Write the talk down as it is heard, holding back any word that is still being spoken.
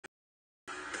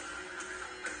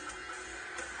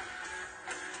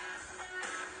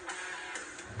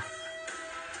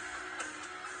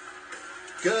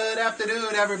Good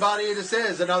afternoon, everybody. This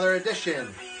is another edition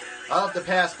of the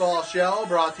Passball Show,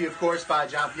 brought to you, of course, by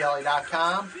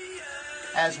JohnPielli.com,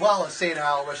 as well as St.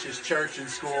 Aloysius Church and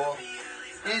School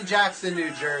in Jackson,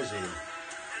 New Jersey.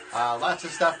 Lots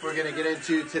of stuff we're going to get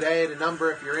into today. The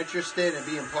number, if you're interested in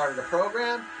being part of the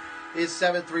program, is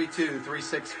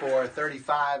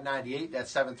 732-364-3598.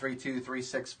 That's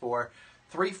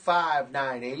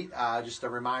 732-364-3598. Just a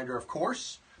reminder, of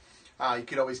course, you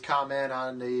could always comment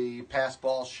on the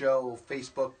Passball Show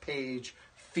Facebook page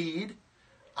feed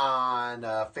on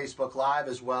Facebook Live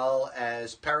as well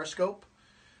as Periscope.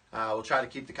 We'll try to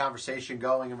keep the conversation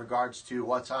going in regards to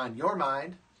what's on your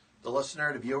mind, the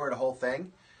listener, the viewer, the whole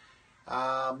thing.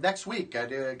 Next week,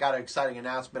 I got an exciting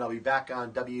announcement. I'll be back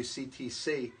on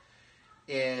WCTC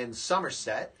in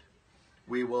Somerset.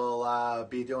 We will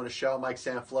be doing a show, Mike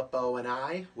Sanfilippo and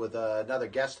I, with another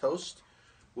guest host.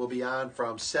 We'll be on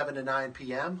from 7 to 9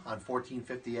 p.m. on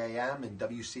 1450 a.m. and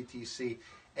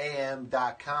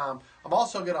WCTCAM.com. I'm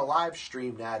also going to live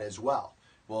stream that as well.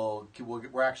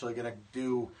 We're actually going to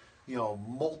do,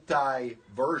 multi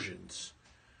versions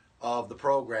of the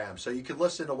program. So you can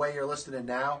listen the way you're listening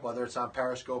now, whether it's on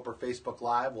Periscope or Facebook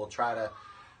Live. We'll try to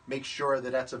make sure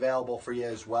that that's available for you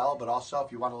as well. But also,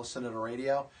 if you want to listen to the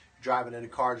radio, driving in a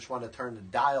car, just want to turn the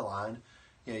dial on,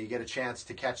 you get a chance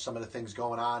to catch some of the things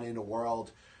going on in the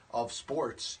world of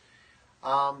sports.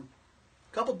 A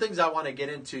couple things I want to get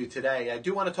into today. I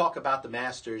do want to talk about the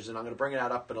Masters, and I'm going to bring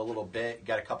that up in a little bit. You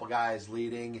got a couple guys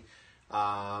leading.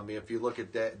 If you look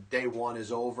at that, day one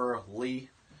is over.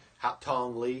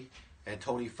 Haotong Lee and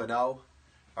Tony Finau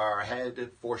are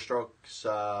ahead, 4 strokes,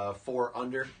 4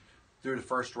 under through the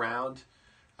first round.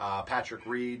 Patrick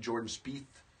Reed, Jordan Spieth,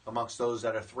 amongst those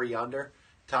that are 3 under.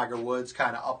 Tiger Woods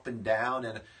kind of up and down,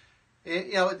 and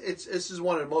this is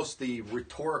one of the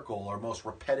rhetorical or most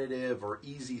repetitive or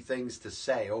easy things to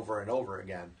say over and over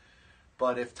again.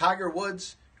 But if Tiger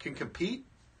Woods can compete,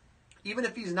 even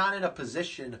if he's not in a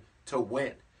position to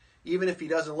win, even if he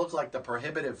doesn't look like the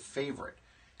prohibitive favorite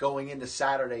going into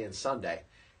Saturday and Sunday,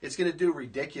 it's going to do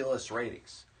ridiculous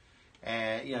ratings.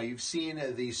 And you've seen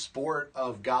the sport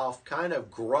of golf kind of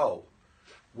grow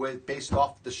based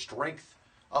off the strength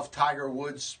of Tiger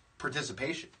Woods'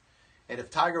 participation. And if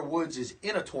Tiger Woods is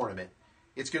in a tournament,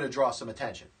 it's going to draw some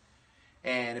attention.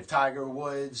 And if Tiger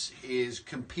Woods is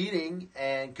competing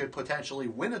and could potentially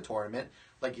win a tournament,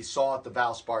 like you saw at the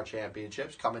Valspar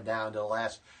Championships, coming down to the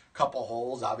last couple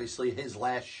holes, obviously his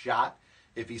last shot,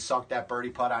 if he sunk that birdie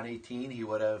putt on 18, he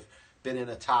would have been in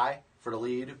a tie for the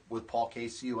lead with Paul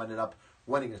Casey, who ended up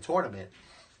winning the tournament.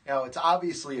 It's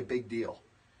obviously a big deal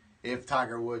if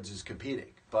Tiger Woods is competing.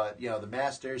 But, the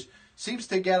Masters seems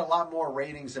to get a lot more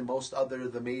ratings than most other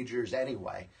of the majors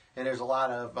anyway. And there's a lot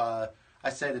of, I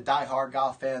say the diehard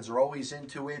golf fans are always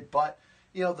into it. But,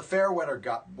 the fair weather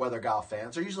golf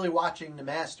fans are usually watching the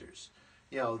Masters.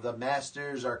 The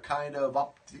Masters are kind of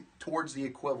up towards the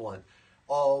equivalent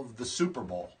of the Super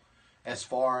Bowl as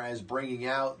far as bringing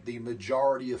out the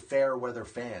majority of fair weather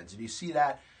fans. And you see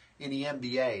that in the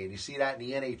NBA and you see that in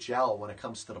the NHL when it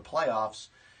comes to the playoffs.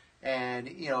 And,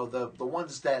 the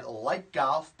ones that like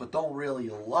golf but don't really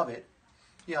love it,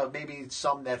 maybe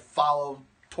some that follow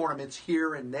tournaments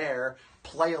here and there,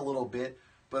 play a little bit,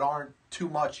 but aren't too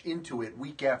much into it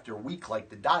week after week like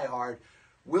the diehard,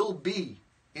 will be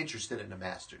interested in the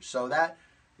Masters. So that,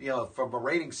 from a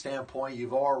rating standpoint,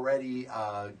 you've already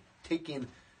taken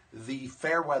the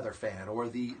fair weather fan or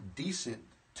the decent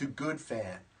to good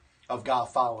fan of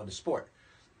golf following the sport.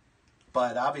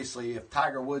 But obviously, if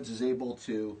Tiger Woods is able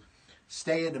to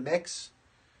stay in the mix,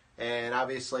 and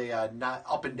obviously not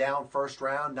up and down first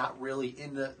round, not really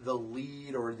in the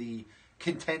lead or the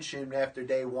contention after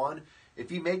day one. If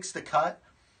he makes the cut,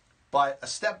 but a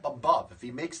step above, if he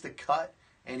makes the cut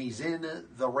and he's in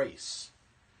the race,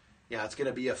 it's going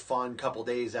to be a fun couple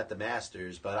days at the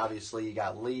Masters. But obviously you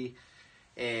got Lee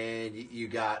and you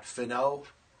got Finau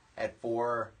at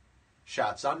 4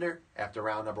 shots under after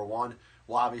round number 1.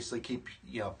 We'll obviously keep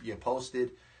you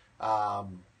posted.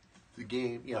 The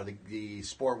game, the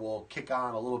sport will kick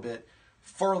on a little bit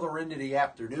further into the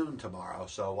afternoon tomorrow.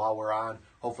 So while we're on,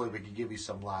 hopefully we can give you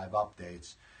some live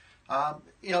updates.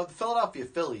 The Philadelphia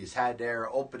Phillies had their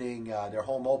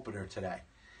home opener today.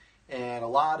 And a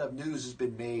lot of news has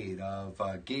been made of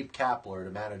Gabe Kapler,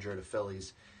 the manager of the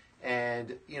Phillies.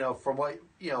 And, from what,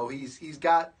 he's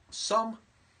got some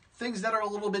things that are a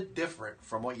little bit different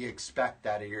from what you expect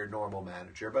out of your normal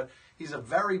manager. But he's a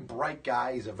very bright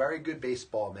guy. He's a very good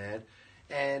baseball man.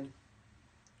 And,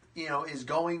 is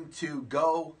going to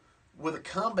go with a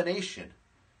combination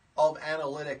of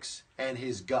analytics and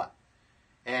his gut.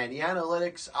 And the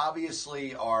analytics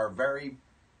obviously are very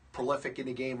prolific in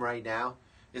the game right now.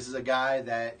 This is a guy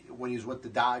that, when he was with the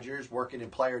Dodgers, working in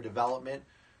player development,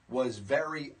 was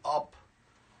very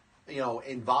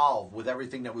involved with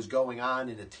everything that was going on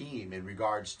in the team in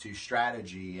regards to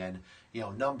strategy and,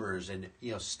 numbers and,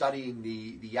 studying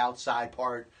the outside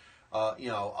part,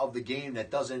 of the game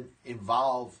that doesn't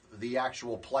involve the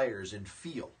actual players and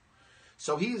feel.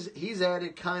 So he's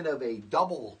added kind of a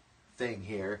double thing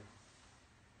here.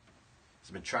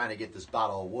 He's been trying to get this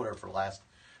bottle of water for the last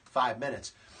 5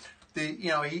 minutes.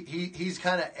 He's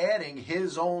kind of adding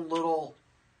his own little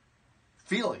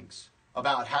feelings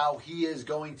about how he is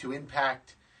going to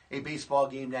impact a baseball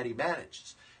game that he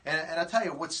manages. And I'll tell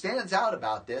you, what stands out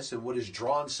about this and what has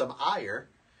drawn some ire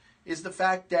is the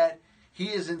fact that he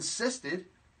has insisted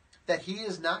that he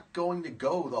is not going to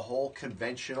go the whole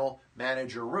conventional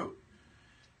manager route.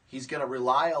 He's going to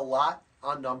rely a lot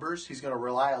on numbers. He's going to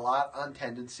rely a lot on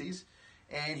tendencies.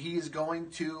 And he is going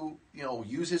to,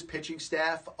 use his pitching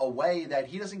staff a way that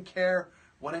he doesn't care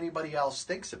what anybody else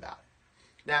thinks about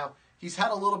it. Now, he's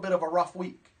had a little bit of a rough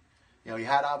week. He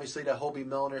had obviously the Hobie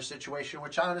Milner situation,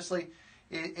 which honestly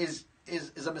is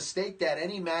a mistake that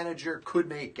any manager could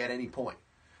make at any point.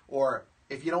 Or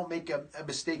if you don't make a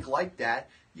mistake like that,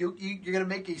 you're going to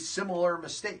make a similar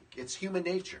mistake. It's human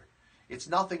nature. It's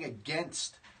nothing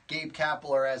against Gabe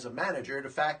Kapler as a manager. The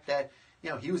fact that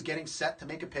he was getting set to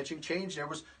make a pitching change. There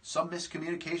was some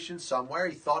miscommunication somewhere.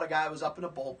 He thought a guy was up in the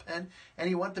bullpen, and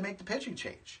he went to make the pitching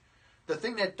change. The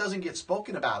thing that doesn't get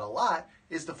spoken about a lot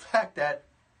is the fact that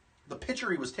the pitcher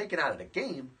he was taken out of the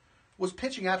game was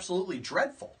pitching absolutely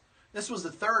dreadful. This was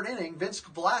the third inning. Vince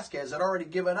Velasquez had already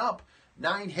given up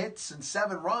 9 hits and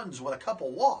 7 runs with a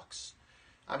couple walks.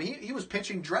 I mean, he was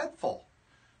pitching dreadful.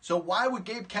 So why would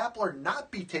Gabe Kapler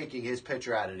not be taking his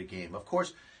pitcher out of the game? Of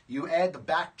course, you add the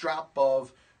backdrop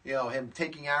of him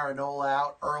taking Aaron Nola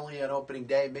out early on opening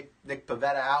day, Nick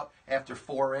Pivetta out after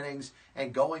 4 innings,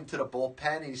 and going to the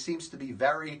bullpen. And he seems to be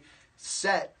very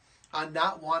set on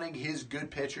not wanting his good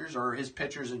pitchers, or his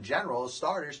pitchers in general, as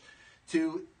starters,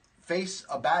 to face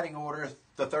a batting order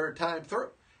the third time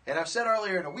through. And I've said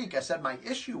earlier in the week, I said my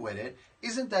issue with it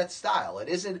isn't that style. It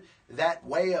isn't that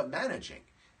way of managing.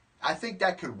 I think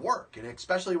that could work, and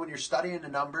especially when you're studying the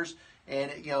numbers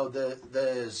and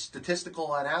the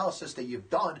statistical analysis that you've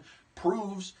done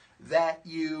proves that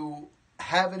you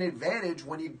have an advantage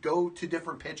when you go to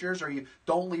different pitchers or you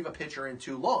don't leave a pitcher in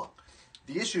too long.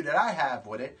 The issue that I have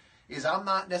with it is I'm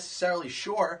not necessarily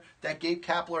sure that Gabe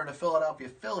Kapler and the Philadelphia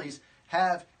Phillies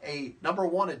have number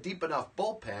one, a deep enough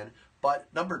bullpen, but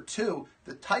number 2,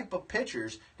 the type of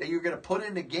pitchers that you're going to put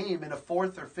in the game in a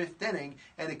 4th or 5th inning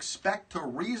and expect to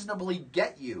reasonably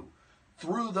get you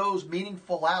through those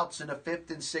meaningful outs in the 5th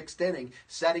and 6th inning,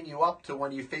 setting you up to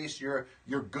when you face your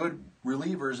good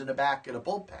relievers in the back of the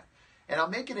bullpen. And I'll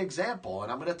make an example,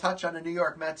 and I'm going to touch on the New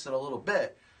York Mets in a little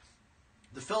bit.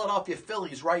 The Philadelphia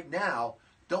Phillies right now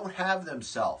don't have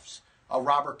themselves a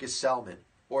Robert Gesellman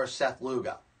or a Seth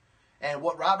Lugo. And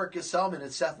what Robert Gesellman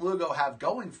and Seth Lugo have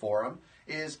going for them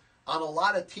is, on a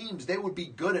lot of teams, they would be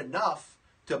good enough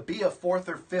to be a 4th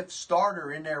or 5th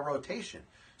starter in their rotation.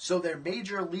 So they're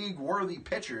major league worthy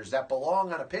pitchers that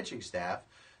belong on a pitching staff.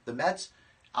 The Mets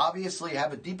obviously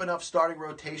have a deep enough starting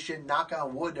rotation. Knock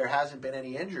on wood, there hasn't been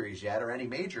any injuries yet or any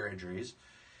major injuries.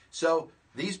 So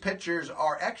these pitchers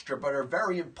are extra, but are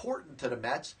very important to the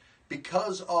Mets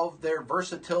because of their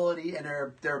versatility and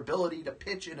their ability to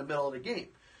pitch in the middle of the game.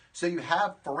 So you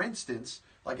have, for instance,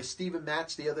 like a Steven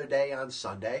Matz the other day on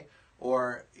Sunday,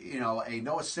 or a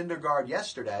Noah Syndergaard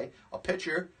yesterday, a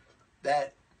pitcher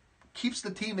that keeps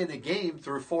the team in the game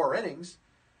through 4 innings,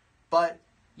 but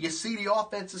you see the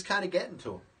offense is kind of getting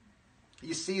to him.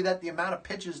 You see that the amount of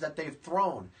pitches that they've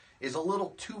thrown is a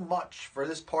little too much for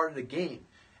this part of the game,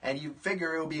 and you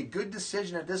figure it will be a good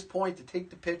decision at this point to take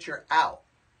the pitcher out.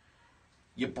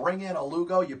 You bring in a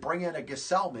Lugo, you bring in a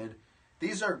Gesellman.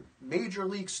 These are major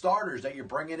league starters that you're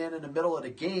bringing in the middle of the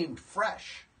game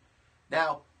fresh.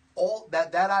 Now, all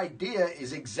that idea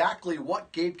is exactly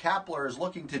what Gabe Kapler is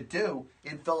looking to do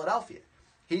in Philadelphia.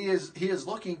 He is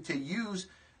looking to use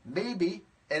maybe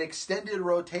an extended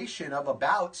rotation of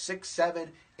about 6,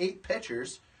 7, 8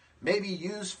 pitchers, maybe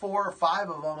use 4 or 5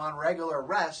 of them on regular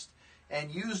rest,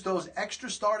 and use those extra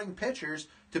starting pitchers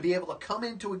to be able to come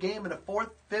into a game in a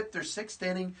 4th, 5th, or 6th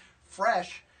inning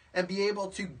fresh and be able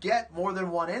to get more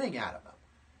than 1 inning out of them.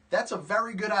 That's a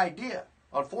very good idea.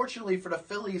 Unfortunately for the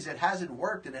Phillies, it hasn't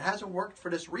worked, and it hasn't worked for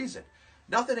this reason.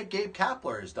 Nothing that Gabe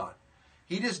Kapler has done.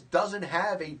 He just doesn't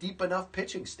have a deep enough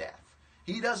pitching staff.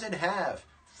 He doesn't have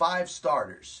 5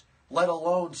 starters let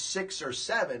alone 6 or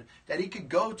 7, that he could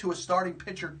go to a starting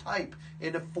pitcher type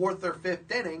in the 4th or 5th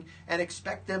inning and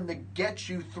expect them to get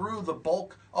you through the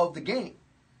bulk of the game.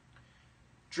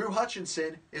 Drew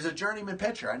Hutchinson is a journeyman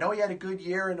pitcher. I know he had a good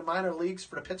year in the minor leagues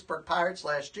for the Pittsburgh Pirates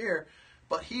last year,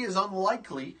 but he is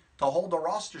unlikely to hold a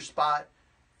roster spot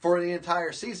for the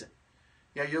entire season.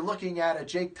 You know, you're looking at a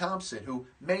Jake Thompson who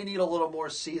may need a little more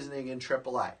seasoning in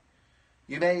AAA.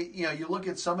 You look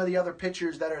at some of the other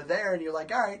pitchers that are there and you're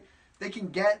like, all right, they can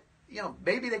get,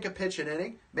 maybe they can pitch an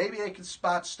inning, maybe they can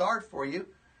spot start for you.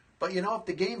 But, if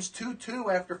the game's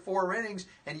 2-2 after 4 innings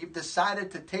and you've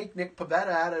decided to take Nick Pivetta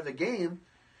out of the game,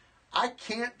 I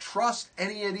can't trust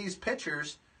any of these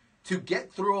pitchers to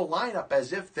get through a lineup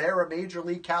as if they're a major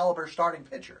league caliber starting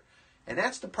pitcher. And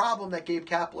that's the problem that Gabe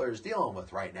Kapler is dealing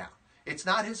with right now. It's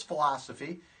not his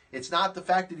philosophy. It's not the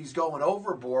fact that he's going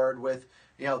overboard with,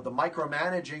 the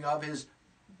micromanaging of his,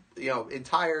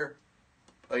 entire,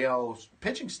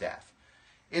 pitching staff.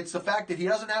 It's the fact that he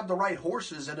doesn't have the right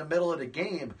horses in the middle of the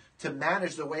game to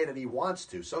manage the way that he wants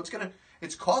to. So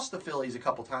it's cost the Phillies a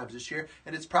couple times this year,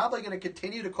 and it's probably going to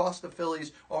continue to cost the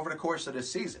Phillies over the course of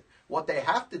this season. What they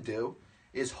have to do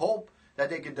is hope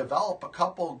that they can develop a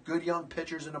couple good young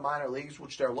pitchers in the minor leagues,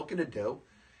 which they're looking to do.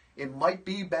 It might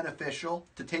be beneficial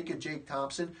to take a Jake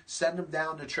Thompson, send him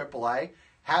down to AAA,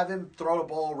 have him throw the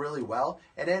ball really well,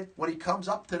 and then when he comes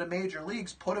up to the major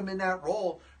leagues, put him in that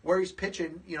role where he's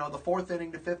pitching, the 4th inning,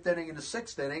 the 5th inning, and the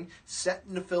 6th inning,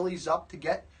 setting the Phillies up to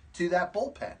get to that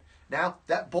bullpen. Now,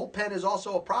 that bullpen is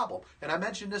also a problem, and I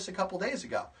mentioned this a couple days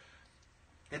ago.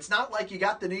 It's not like you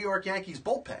got the New York Yankees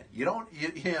bullpen. You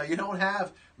don't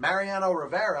have Mariano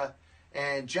Rivera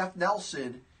and Jeff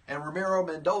Nelson and Ramiro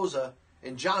Mendoza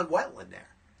and John Wetland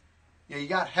there. You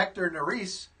got Hector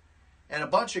Neris and a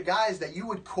bunch of guys that you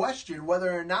would question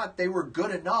whether or not they were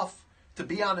good enough to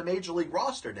be on the major league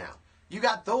roster now. You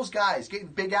got those guys getting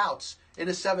big outs in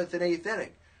the 7th and 8th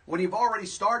inning when you've already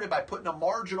started by putting a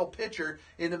marginal pitcher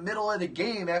in the middle of the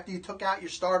game after you took out your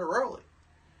starter early.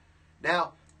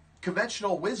 Now,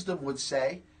 conventional wisdom would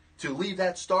say to leave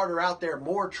that starter out there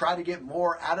more, try to get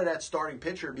more out of that starting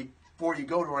pitcher before you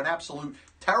go to an absolute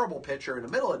terrible pitcher in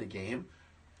the middle of the game.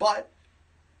 But,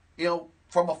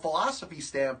 from a philosophy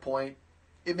standpoint,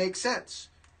 it makes sense.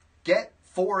 Get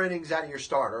 4 innings out of your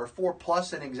starter, or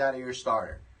 4+ innings out of your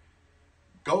starter.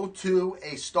 Go to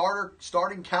a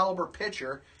starting caliber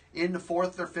pitcher in the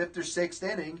 4th or 5th or 6th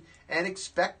inning and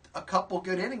expect a couple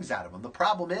good innings out of him. The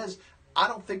problem is, I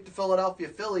don't think the Philadelphia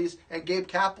Phillies and Gabe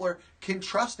Kapler can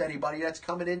trust anybody that's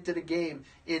coming into the game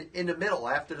in the middle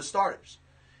after the starters.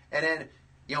 And then,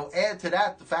 add to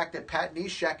that the fact that Pat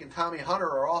Neshek and Tommy Hunter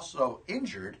are also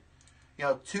injured.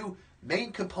 2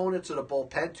 main components of the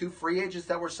bullpen, 2 free agents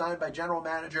that were signed by general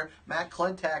manager Matt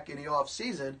Klentak in the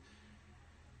offseason.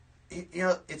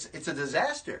 It's a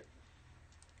disaster.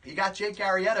 You got Jake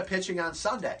Arrieta pitching on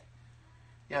Sunday.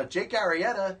 Jake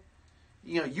Arrieta,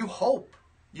 you hope.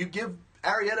 You give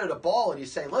Arrieta the ball and you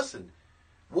say, listen,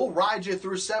 we'll ride you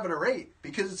through 7 or 8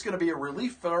 because it's going to be a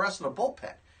relief for the rest of the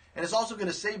bullpen. And it's also going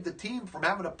to save the team from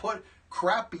having to put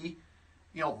crappy,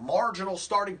 marginal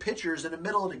starting pitchers in the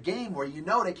middle of the game where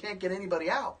they can't get anybody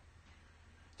out.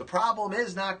 The problem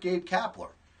is not Gabe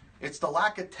Kapler. It's the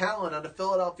lack of talent on the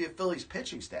Philadelphia Phillies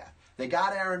pitching staff. They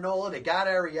got Aaron Nola, they got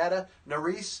Arrieta,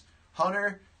 Neris,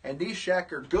 Hunter, and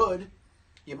Neshek are good.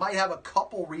 You might have a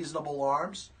couple reasonable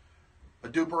arms.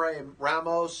 Dubray and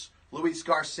Ramos, Luis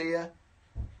Garcia.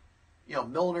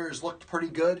 Milner's looked pretty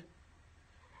good.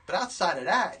 But outside of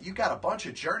that, you got a bunch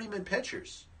of journeyman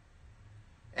pitchers.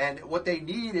 And what they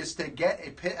need is to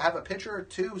have a pitcher or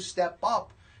 2 step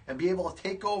up and be able to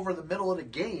take over the middle of the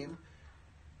game.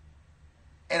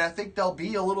 And I think they'll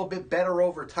be a little bit better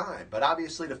over time. But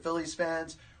obviously the Phillies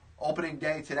fans, opening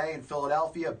day today in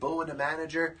Philadelphia, booing the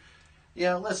manager.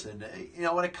 Listen,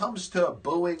 when it comes to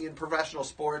booing in professional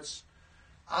sports,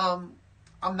 I'm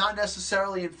not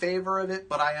necessarily in favor of it,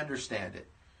 but I understand it.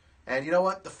 And you know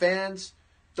what? The fans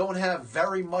don't have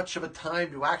very much of a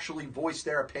time to actually voice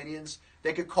their opinions.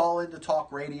 They could call in to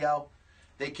talk radio.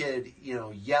 They could,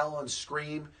 yell and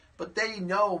scream. But they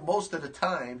know most of the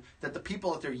time that the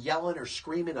people that they're yelling or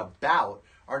screaming about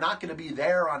are not going to be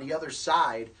there on the other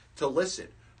side to listen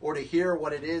or to hear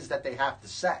what it is that they have to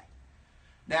say.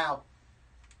 Now,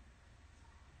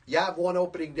 you have one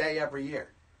opening day every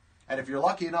year. And if you're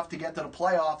lucky enough to get to the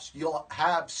playoffs, you'll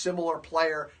have similar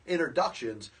player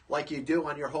introductions like you do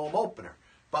on your home opener.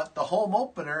 But the home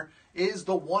opener is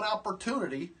the one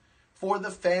opportunity for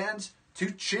the fans to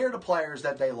cheer the players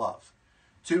that they love,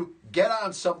 to get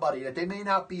on somebody that they may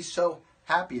not be so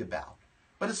happy about.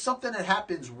 But it's something that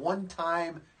happens one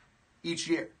time each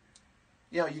year.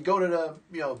 You go to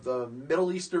the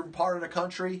Middle Eastern part of the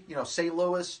country, St.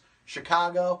 Louis,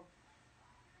 Chicago.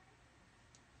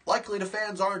 Likely the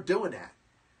fans aren't doing that.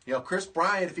 Chris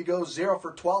Bryant, if he goes 0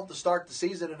 for 12 to start the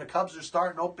season and the Cubs are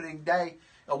starting opening day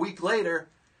a week later,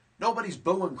 nobody's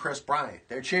booing Chris Bryant.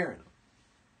 They're cheering him.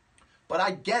 But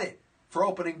I get it for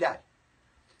opening day.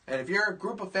 And if you're a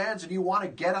group of fans and you want to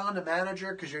get on the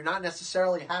manager because you're not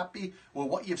necessarily happy with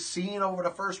what you've seen over the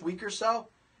first week or so,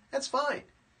 that's fine.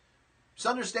 Just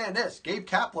understand this. Gabe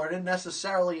Kapler didn't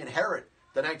necessarily inherit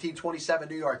the 1927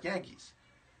 New York Yankees.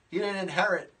 He didn't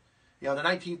inherit, the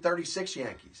 1936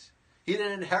 Yankees. He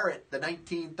didn't inherit the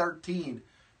 1913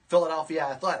 Philadelphia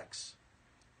Athletics.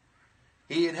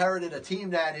 He inherited a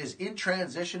team that is in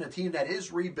transition, a team that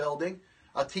is rebuilding,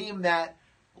 a team that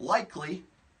likely,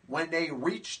 when they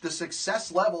reach the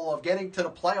success level of getting to the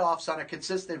playoffs on a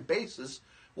consistent basis,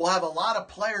 will have a lot of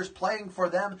players playing for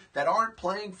them that aren't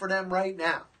playing for them right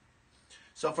now.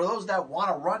 So for those that want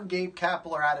to run Gabe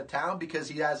Kapler out of town because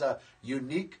he has a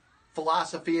unique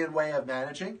philosophy and way of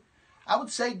managing, I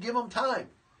would say give him time.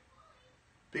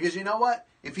 Because you know what?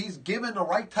 If he's given the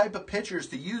right type of pitchers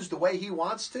to use the way he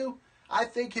wants to, I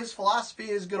think his philosophy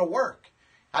is going to work.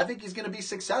 I think he's going to be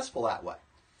successful that way.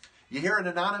 You hear an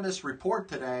anonymous report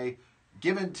today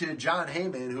given to Jon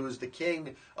Heyman, who is the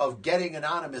king of getting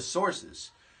anonymous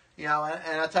sources. And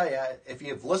I'll tell you, if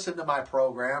you've listened to my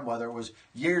program, whether it was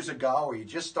years ago or you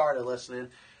just started listening,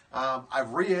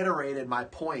 I've reiterated my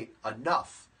point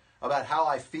enough about how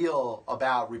I feel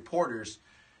about reporters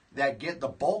that get the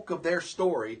bulk of their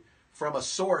story from a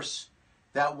source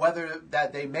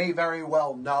that they may very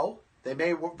well know. They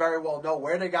may very well know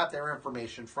where they got their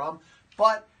information from,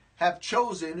 but have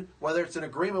chosen, whether it's an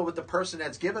agreement with the person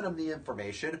that's given them the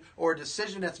information or a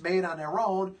decision that's made on their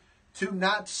own, to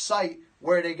not cite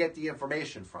where they get the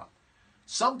information from.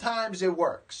 Sometimes it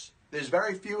works. There's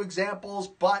very few examples,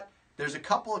 but there's a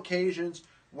couple occasions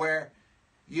where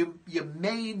you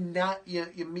may not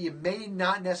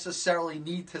necessarily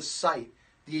need to cite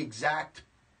the exact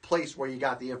place where you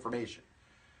got the information.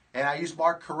 And I used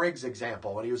Mark Carrig's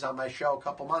example when he was on my show a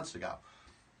couple months ago.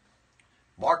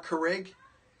 Mark Carrig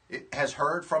has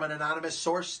heard from an anonymous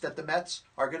source that the Mets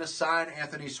are going to sign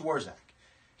Anthony Swarzak.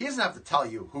 He doesn't have to tell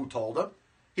you who told him.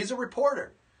 He's a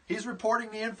reporter. He's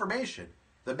reporting the information.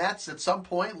 The Mets at some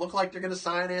point look like they're going to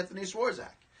sign Anthony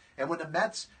Swarzak. And when the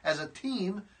Mets as a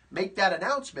team make that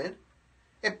announcement,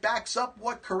 it backs up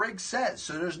what Carrig says.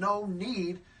 So there's no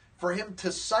need for him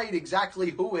to cite exactly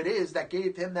who it is that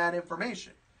gave him that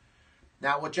information.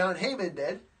 Now, what Jon Heyman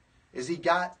did is he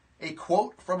got a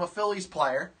quote from a Phillies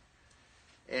player,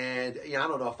 and I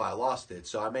don't know if I lost it,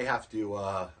 so I may have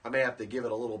to give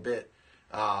it a little bit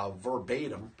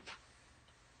verbatim.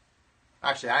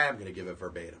 Actually, I am going to give it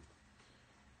verbatim.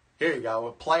 Here you go.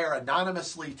 A player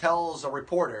anonymously tells a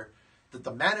reporter that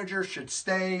the manager should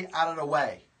stay out of the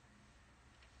way.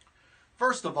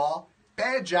 First of all,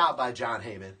 bad job by Jon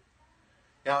Heyman.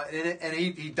 And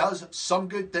he does some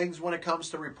good things when it comes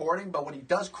to reporting, but when he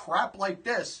does crap like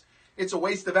this, it's a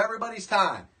waste of everybody's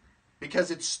time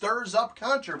because it stirs up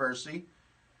controversy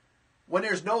when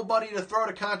there's nobody to throw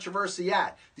the controversy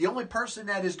at. The only person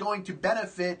that is going to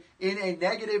benefit in a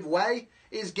negative way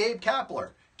is Gabe Kapler.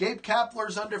 Gabe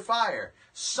Kapler's under fire.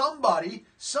 Somebody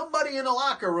in the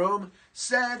locker room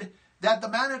said that the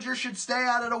manager should stay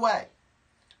out of the way.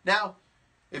 Now,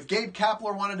 if Gabe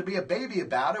Kapler wanted to be a baby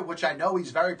about it, which I know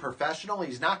he's very professional,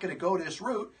 he's not going to go this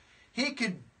route, he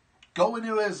could go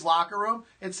into his locker room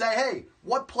and say, hey,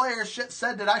 what player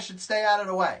said that I should stay out of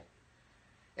the way?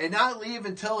 And not leave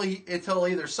until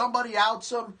either somebody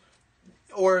outs him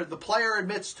or the player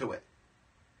admits to it.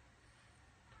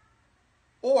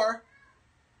 Or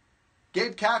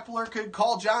Gabe Kapler could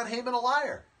call Jon Heyman a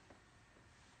liar.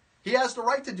 He has the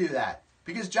right to do that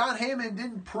because Jon Heyman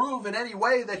didn't prove in any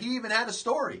way that he even had a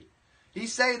story.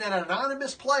 He's saying that an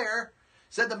anonymous player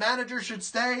said the manager should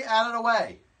stay out of the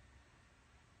way.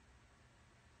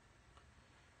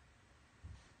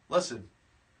 Listen,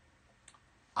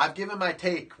 I've given my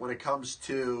take when it comes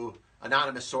to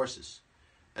anonymous sources.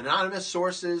 Anonymous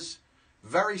sources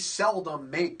very seldom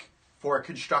make for a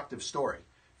constructive story.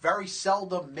 Very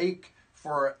seldom make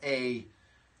for a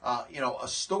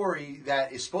story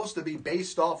that is supposed to be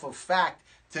based off of fact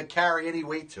to carry any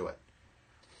weight to it.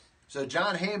 So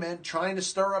Jon Heyman, trying to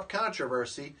stir up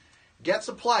controversy, gets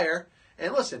a player,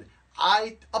 and listen,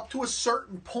 up to a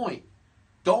certain point,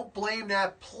 don't blame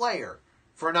that player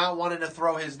for not wanting to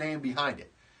throw his name behind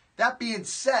it. That being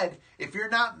said, if you're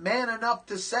not man enough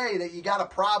to say that you got a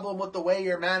problem with the way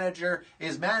your manager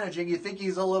is managing, you think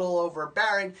he's a little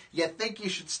overbearing, you think you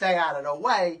should stay out of the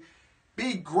way,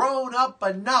 be grown up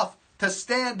enough to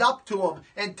stand up to him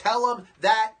and tell him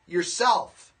that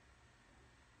yourself.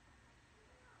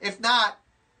 If not,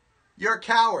 you're a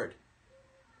coward.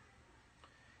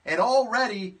 And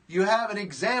already you have an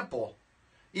example,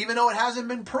 even though it hasn't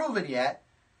been proven yet.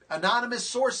 Anonymous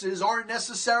sources aren't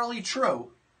necessarily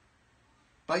true.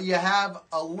 But you have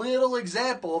a little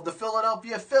example of the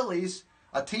Philadelphia Phillies,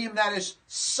 a team that has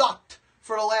sucked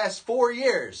for the last 4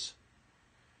 years.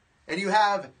 And you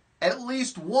have at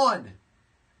least one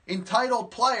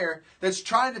entitled player that's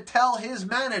trying to tell his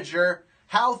manager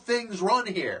how things run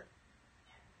here.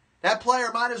 That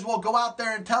player might as well go out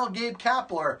there and tell Gabe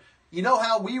Kapler, you know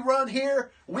how we run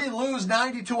here? We lose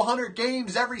 90 to 100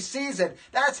 games every season.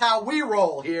 That's how we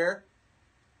roll here.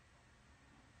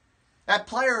 That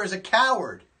player is a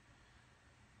coward.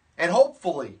 And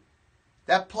hopefully,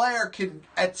 that player can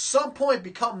at some point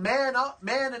become man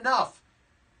enough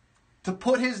to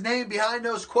put his name behind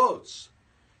those quotes.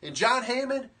 And Jon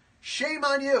Heyman, shame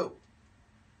on you.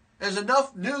 There's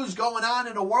enough news going on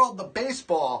in the world of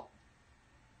baseball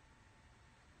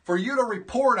for you to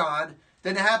report on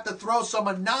than to have to throw some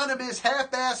anonymous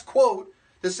half-assed quote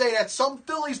to say that some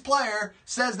Phillies player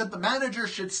says that the manager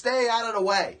should stay out of the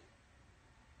way.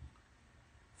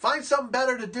 Find something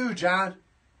better to do, John.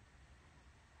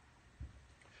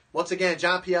 Once again,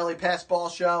 John Pielli, Pass Ball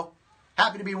Show.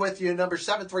 Happy to be with you. Number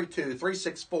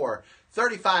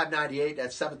 732-364-3598.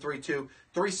 That's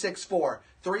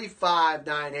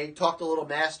 732-364-3598. Talked a little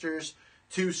Masters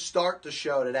to start the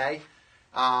show today.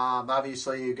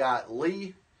 Obviously, you got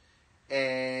Lee,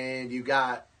 and you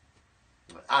got,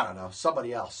 I don't know,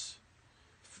 somebody else.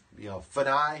 You know,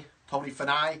 Tony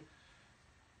Finau,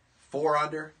 4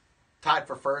 under, tied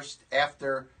for first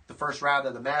after the first round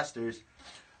of the Masters.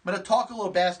 I'm going to talk a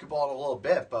little basketball in a little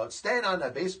bit, but staying on the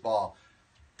baseball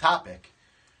topic,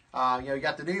 you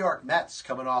got the New York Mets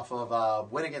coming off of a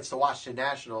win against the Washington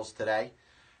Nationals today,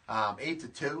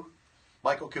 8-2.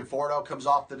 Michael Conforto comes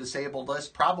off the disabled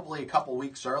list probably a couple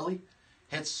weeks early,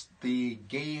 hits the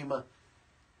game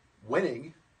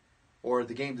winning or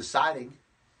the game deciding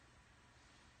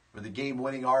or the game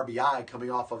winning RBI coming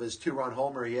off of his 2-run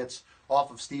homer he hits off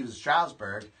of Steven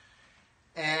Strasburg.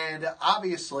 And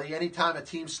obviously, anytime a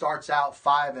team starts out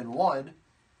 5-1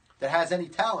 that has any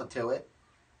talent to it,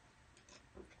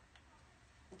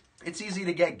 it's easy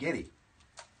to get giddy.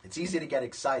 It's easy to get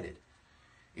excited.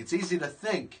 It's easy to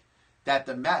think that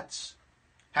the Mets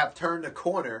have turned a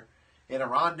corner and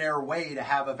are on their way to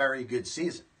have a very good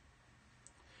season.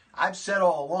 I've said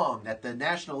all along that the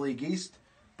National League East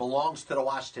belongs to the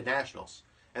Washington Nationals.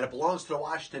 And it belongs to the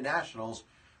Washington Nationals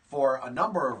for a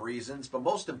number of reasons, but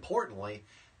most importantly,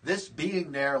 this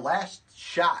being their last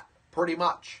shot, pretty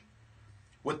much,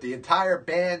 with the entire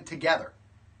band together,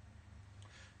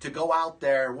 to go out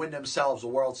there and win themselves a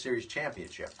World Series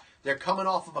championship. They're coming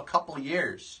off of a couple of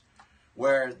years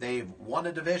where they've won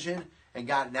a division and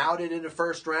gotten outed in the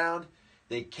first round.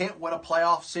 They can't win a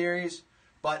playoff series,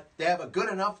 but they have a good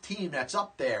enough team that's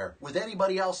up there with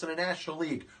anybody else in the National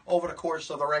League over the course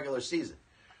of the regular season.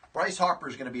 Bryce Harper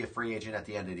is going to be a free agent at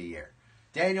the end of the year.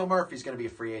 Daniel Murphy is going to be a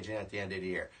free agent at the end of the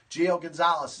year. Gio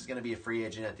Gonzalez is going to be a free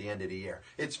agent at the end of the year.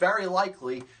 It's very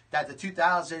likely that the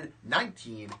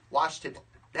 2019 Washington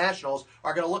Nationals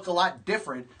are going to look a lot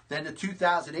different than the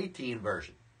 2018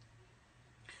 version.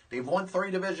 They've won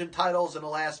 3 division titles in the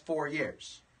last 4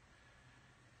 years.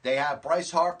 They have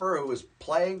Bryce Harper, who is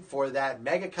playing for that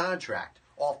mega contract,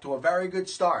 off to a very good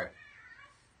start.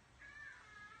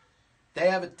 They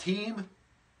have a team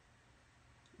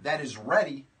that is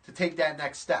ready to take that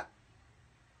next step.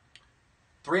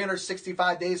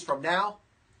 365 days from now,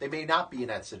 they may not be in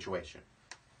that situation.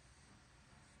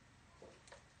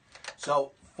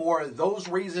 So, for those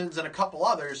reasons and a couple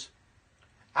others,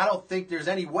 I don't think there's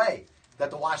any way that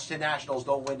the Washington Nationals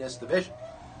don't win this division.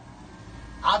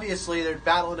 Obviously, they're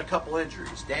battling a couple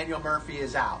injuries. Daniel Murphy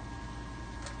is out.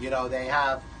 They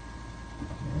have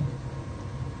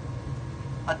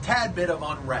a tad bit of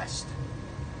unrest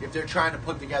if they're trying to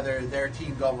put together their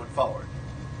team going forward.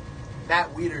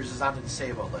 Matt Wieters is on the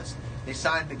disabled list. They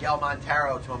signed Miguel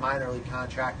Montero to a minor league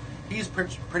contract. He's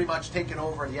pretty much taken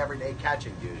over the everyday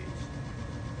catching duties.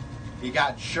 You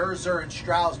got Scherzer and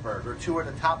Strasburg, are 2 of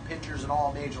the top pitchers in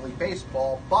all Major League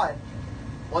Baseball, but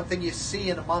one thing you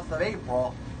see in the month of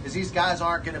April is these guys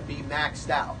aren't going to be maxed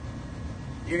out.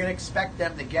 You're going to expect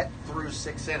them to get through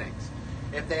 6 innings.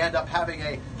 If they end up having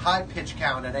a high pitch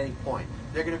count at any point,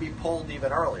 they're going to be pulled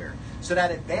even earlier. So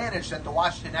that advantage that the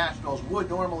Washington Nationals would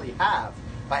normally have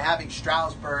by having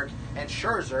Strasburg and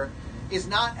Scherzer is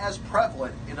not as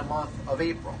prevalent in the month of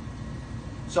April.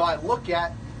 So I look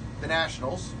at the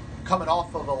Nationals coming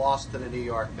off of a loss to the New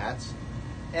York Mets,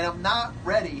 and I'm not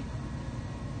ready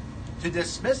to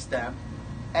dismiss them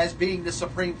as being the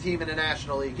supreme team in the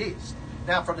National League East.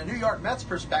 Now, from the New York Mets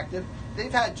perspective,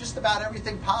 they've had just about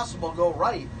everything possible go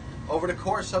right over the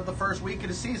course of the first week of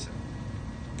the season.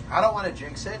 I don't want to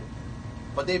jinx it,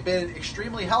 but they've been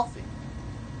extremely healthy.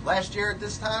 Last year at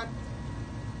this time,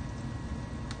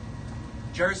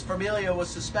 Jeurys Familia was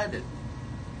suspended.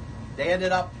 They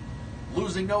ended up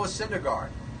losing Noah Syndergaard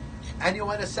and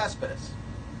Yoenis Cespedes.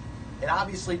 It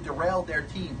obviously derailed their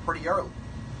team pretty early.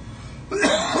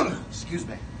 Excuse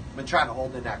me. I've been trying to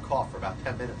hold in that cough for about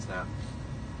 10 minutes now.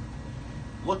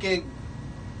 Looking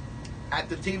at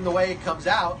the team the way it comes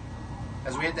out,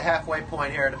 as we hit the halfway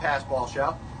point here in the Pass Ball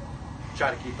Show, try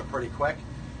to keep it pretty quick.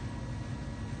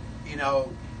 You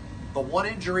know, the one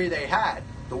injury they had,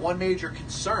 the one major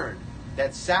concern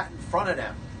that sat in front of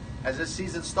them as this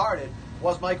season started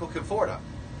was Michael Conforto.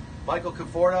 Michael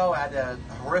Conforto had a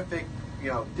horrific,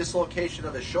 dislocation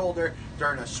of his shoulder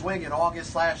during a swing in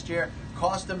August last year.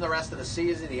 Cost him the rest of the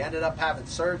season. He ended up having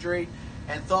surgery,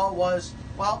 and thought was,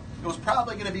 it was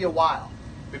probably going to be a while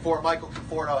before Michael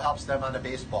Conforto helps them on the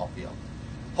baseball field.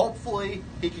 Hopefully,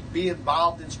 he could be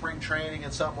involved in spring training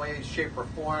in some way, shape, or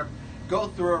form, go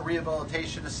through a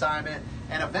rehabilitation assignment,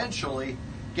 and eventually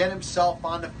get himself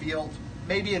on the field,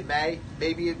 maybe in May,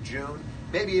 maybe in June,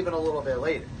 maybe even a little bit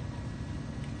later.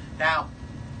 Now,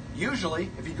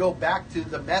 usually, if you go back to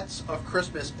the Mets of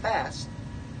Christmas past,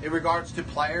 in regards to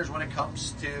players when it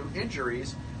comes to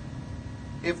injuries,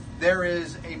 if there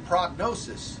is a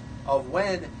prognosis of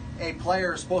when a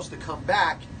player is supposed to come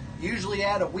back, usually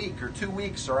add a week or 2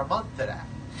 weeks or a month to that.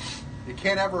 You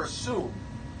can't ever assume,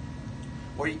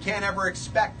 or you can't ever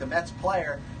expect the Mets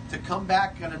player to come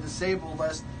back on a disabled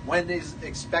list when is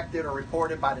expected or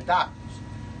reported by the doctors.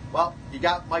 Well, you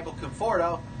got Michael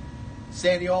Conforto,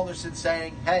 Sandy Alderson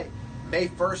saying, hey, May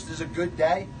 1st is a good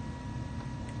day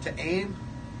to aim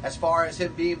as far as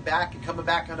him being back and coming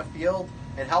back on the field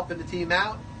and helping the team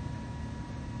out.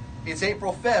 It's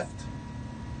April 5th,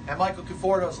 and Michael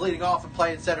Conforto is leading off and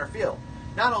playing center field.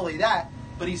 Not only that,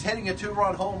 but he's hitting a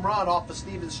 2-run home run off of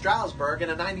Steven Strasburg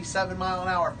and a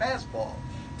 97-mile-an-hour fastball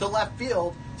to left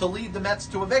field to lead the Mets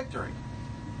to a victory.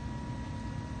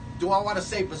 Do I want to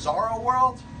say bizarro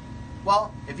world?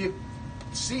 Well, if you've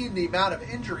seen the amount of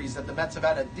injuries that the Mets have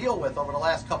had to deal with over the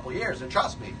last couple of years, and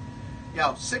trust me,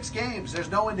 6 games,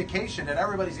 there's no indication that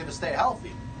everybody's going to stay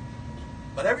healthy.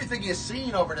 But everything you've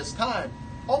seen over this time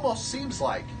almost seems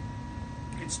like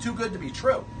it's too good to be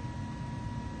true.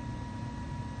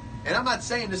 And I'm not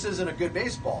saying this isn't a good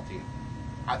baseball team.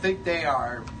 I think they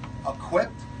are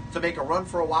equipped to make a run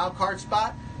for a wild card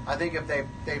spot. I think if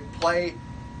they play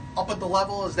up at the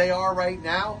level as they are right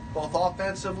now, both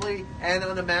offensively and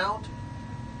on the mound,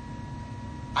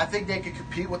 I think they could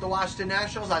compete with the Washington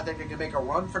Nationals. I think they can make a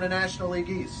run for the National League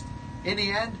East. In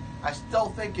the end, I still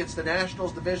think it's the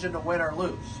Nationals division to win or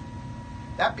lose.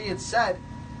 That being said,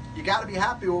 you got to be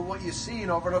happy with what you've seen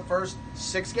over the first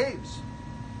 6 games.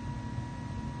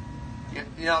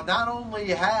 Not only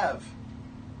have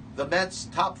the Mets'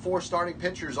 top 4 starting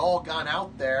pitchers all gone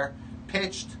out there,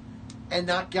 pitched, and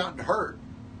not gotten hurt,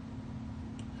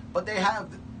 but they have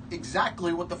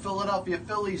exactly what the Philadelphia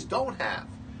Phillies don't have.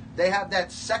 They have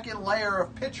that second layer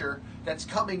of pitcher that's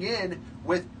coming in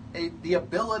with the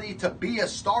ability to be a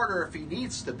starter if he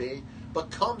needs to be,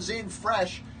 but comes in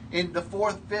fresh in the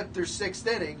 4th, 5th, or 6th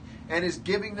inning and is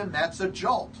giving the Mets a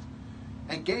jolt.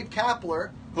 And Gabe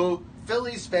Kapler, who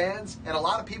Phillies fans and a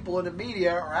lot of people in the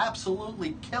media are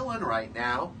absolutely killing right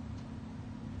now,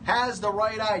 has the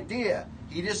right idea.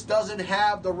 He just doesn't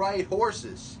have the right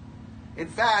horses. In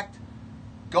fact,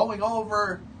 going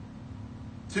over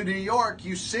to New York,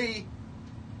 you see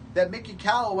that Mickey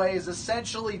Callaway is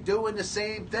essentially doing the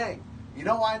same thing. You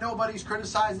know why nobody's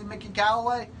criticizing Mickey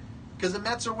Callaway? Because the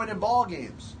Mets are winning ball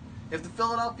games. If the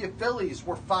Philadelphia Phillies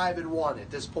were 5-1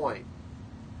 at this point,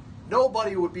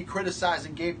 nobody would be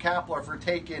criticizing Gabe Kapler for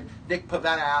taking Nick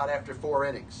Pivetta out after 4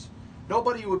 innings.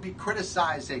 Nobody would be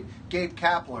criticizing Gabe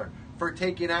Kapler for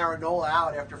taking Aaron Nola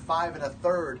out after 5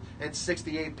 1/3 and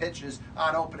 68 pitches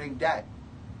on opening day.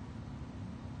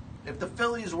 If the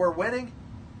Phillies were winning,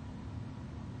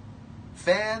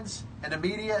 fans and the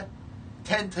media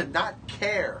tend to not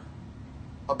care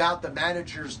about the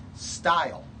manager's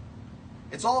style.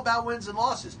 It's all about wins and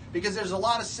losses because there's a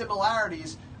lot of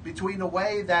similarities between the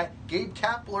way that Gabe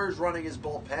Kapler is running his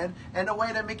bullpen and the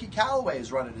way that Mickey Callaway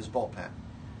is running his bullpen.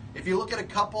 If you look at a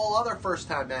couple other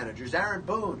first-time managers, Aaron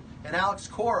Boone and Alex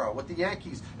Cora with the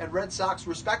Yankees and Red Sox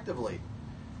respectively,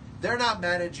 they're not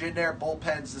managing their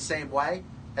bullpens the same way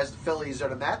as the Phillies or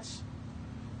the Mets.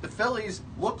 The Phillies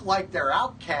look like they're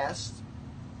outcasts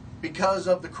because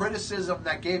of the criticism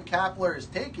that Gabe Kapler is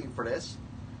taking for this.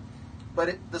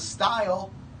 but the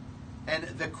style and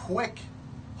the quick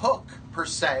hook, per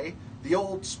se, the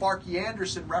old Sparky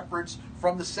Anderson reference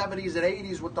from the 70s and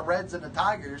 80s with the Reds and the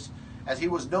Tigers, as he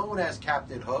was known as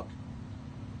Captain Hook,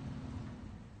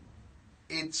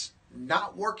 it's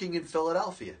not working in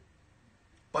Philadelphia,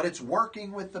 but it's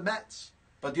working with the Mets.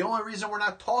 But the only reason we're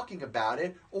not talking about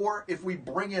it, or if we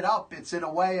bring it up, it's in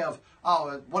a way of,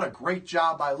 oh, what a great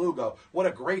job by Lugo. What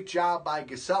a great job by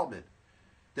Gesellman.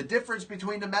 The difference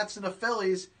between the Mets and the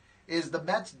Phillies is the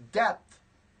Mets' depth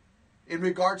in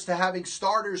regards to having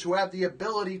starters who have the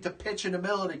ability to pitch in the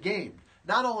middle of the game.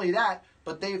 Not only that,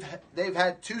 but they've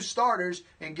had two starters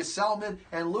in Gesellman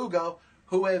and Lugo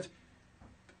who have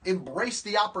embraced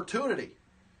the opportunity.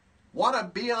 Want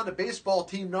to be on the baseball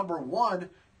team, number one,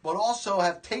 but also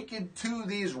have taken to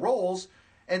these roles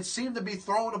and seem to be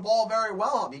throwing the ball very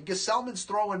well. I mean, Gesellman's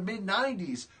throwing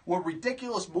mid-90s with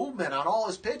ridiculous movement on all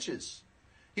his pitches.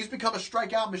 He's become a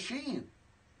strikeout machine.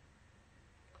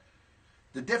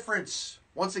 The difference,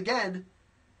 once again,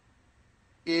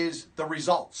 is the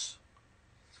results.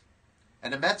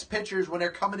 And the Mets pitchers, when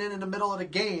they're coming in the middle of the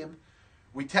game,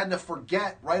 we tend to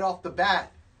forget right off the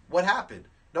bat what happened.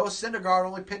 Noah Syndergaard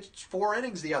only pitched 4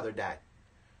 innings the other day.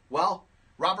 Well,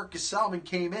 Robert Gesellman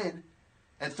came in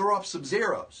and threw up some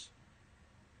zeros.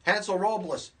 Hansel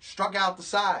Robles struck out the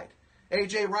side.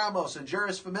 A.J. Ramos and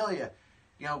Juris Familia,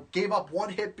 gave up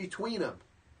 1 hit between them.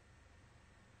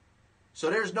 So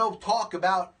there's no talk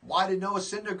about why did Noah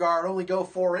Syndergaard only go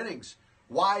 4 innings?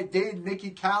 Why did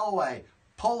Mickey Callaway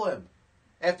pull him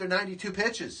after 92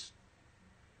 pitches?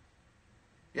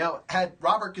 Had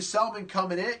Robert Gesellman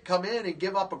come in and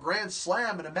give up a grand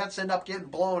slam and the Mets end up getting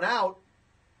blown out,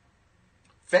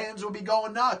 fans would be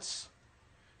going nuts.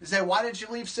 They say, why didn't you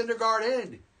leave Syndergaard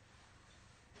in?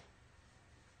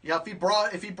 If he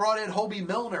brought in Hobie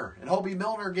Milner and Hobie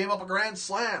Milner gave up a grand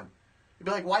slam, you'd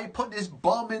be like, why are you putting this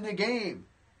bum in the game?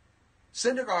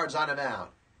 Syndergaard's on the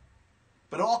mound.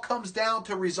 But it all comes down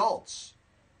to results.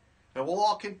 And we'll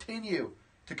all continue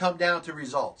to come down to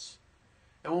results.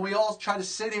 And when we all try to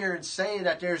sit here and say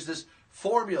that there's this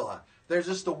formula, there's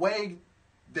just the way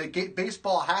that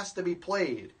baseball has to be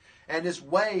played, and this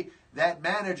way that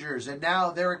managers and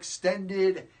now their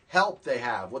extended help they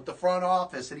have with the front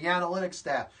office and the analytics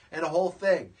staff and the whole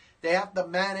thing, they have to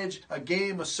manage a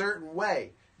game a certain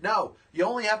way. No, you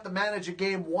only have to manage a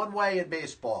game one way in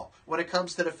baseball when it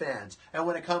comes to the fans and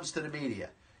when it comes to the media.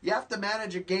 You have to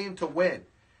manage a game to win.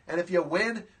 And if you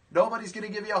win, nobody's going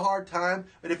to give you a hard time.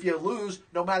 But if you lose,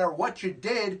 no matter what you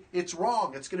did, it's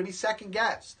wrong. It's going to be second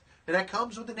guessed. And that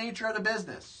comes with the nature of the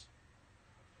business.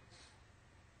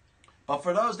 But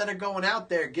for those that are going out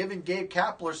there giving Gabe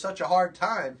Kapler such a hard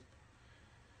time,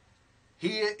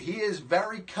 he is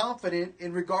very confident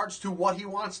in regards to what he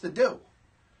wants to do.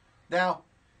 Now,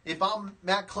 if I'm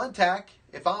Matt Klentak,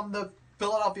 if I'm the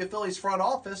Philadelphia Phillies front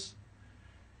office,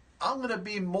 I'm going to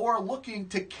be more looking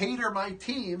to cater my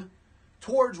team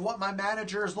towards what my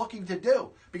manager is looking to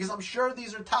do. Because I'm sure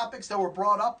these are topics that were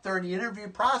brought up during the interview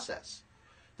process.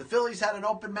 The Phillies had an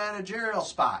open managerial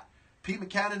spot. Pete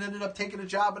Mackanin ended up taking a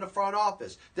job in the front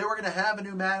office. They were going to have a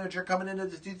new manager coming into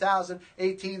the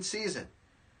 2018 season.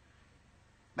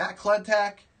 Matt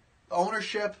Klentak, the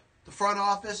ownership, the front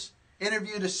office,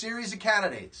 interviewed a series of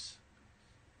candidates.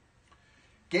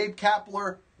 Gabe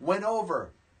Kapler went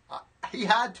over. He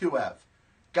had to have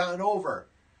gotten over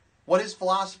what his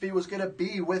philosophy was going to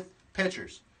be with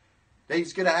pitchers. That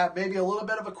he's going to have maybe a little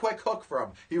bit of a quick hook for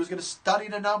him. He was going to study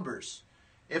the numbers.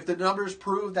 If the numbers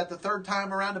proved that the third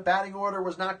time around the batting order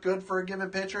was not good for a given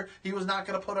pitcher, he was not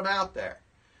going to put him out there.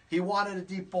 He wanted a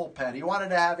deep bullpen. He wanted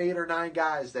to have 8 or 9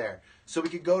 guys there so we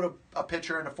could go to a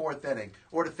pitcher in the 4th inning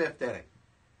or the 5th inning.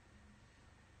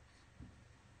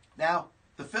 Now,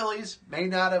 the Phillies may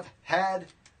not have had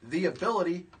the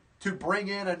ability to bring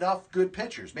in enough good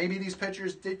pitchers. Maybe these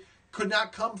pitchers could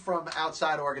not come from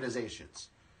outside organizations.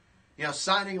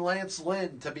 Signing Lance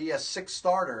Lynn to be a 6th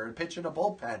starter and pitch in a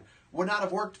bullpen would not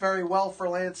have worked very well for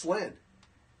Lance Lynn.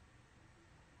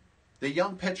 The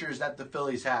young pitchers that the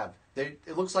Phillies have,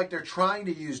 it looks like they're trying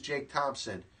to use Jake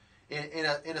Thompson in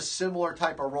a similar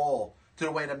type of role to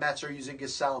the way the Mets are using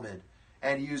Gesellman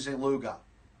and using Lugo.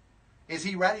 Is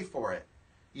he ready for it?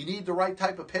 You need the right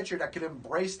type of pitcher that can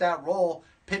embrace that role,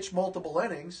 pitch multiple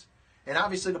innings, and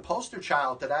obviously the poster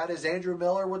child to that is Andrew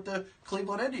Miller with the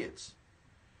Cleveland Indians.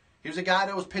 He was a guy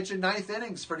that was pitching 9th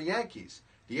innings for the Yankees.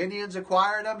 The Indians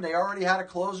acquired him. They already had a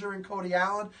closer in Cody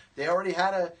Allen. They already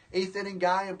had an 8th inning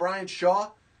guy in Brian Shaw.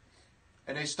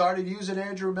 And they started using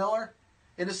Andrew Miller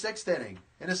in the 6th inning,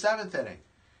 in the 7th inning.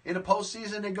 In the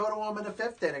postseason, they go to him in the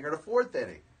 5th inning or the 4th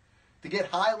inning to get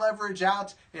high leverage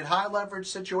outs in high leverage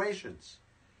situations.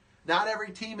 Not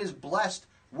every team is blessed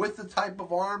with the type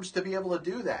of arms to be able to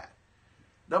do that.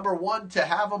 Number one, to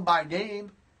have them by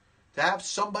name, to have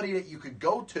somebody that you could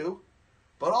go to,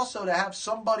 but also to have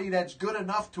somebody that's good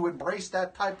enough to embrace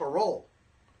that type of role.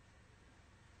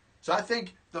 So I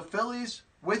think the Phillies,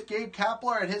 with Gabe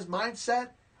Kapler and his mindset,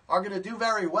 are going to do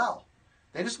very well.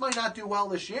 They just might not do well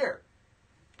this year.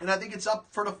 And I think it's up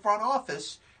for the front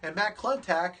office and Matt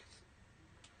Klentak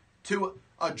to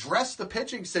address the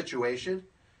pitching situation,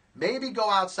 maybe go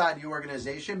outside the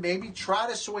organization, maybe try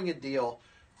to swing a deal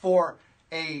for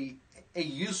a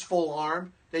useful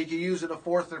arm that you can use in the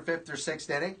 4th or 5th or 6th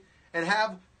inning, and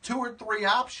have 2 or 3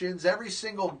 options every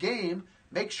single game,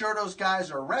 make sure those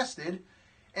guys are rested,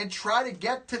 and try to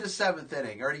get to the 7th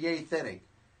inning or the 8th inning.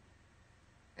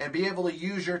 And be able to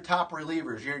use your top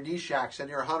relievers, your Nishaks and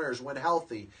your Hunters when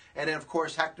healthy. And then, of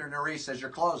course, Hector Neris as your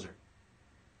closer.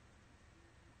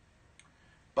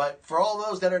 But for all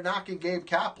those that are knocking Gabe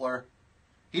Kapler,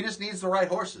 he just needs the right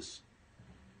horses.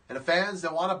 And the fans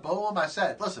that want to boo him, I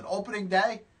said, listen, opening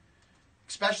day,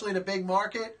 especially in a big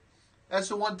market, that's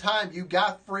the one time you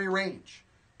got free range.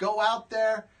 Go out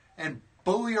there and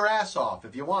boo your ass off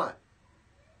if you want.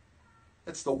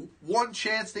 It's the one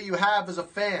chance that you have as a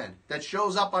fan that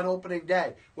shows up on opening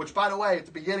day. Which, by the way, at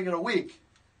the beginning of the week,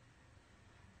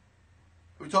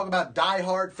 we talk about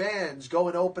diehard fans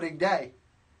going opening day.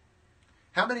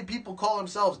 How many people call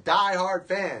themselves diehard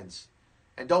fans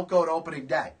and don't go to opening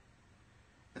day?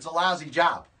 It's a lousy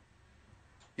job.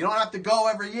 You don't have to go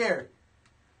every year.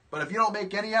 But if you don't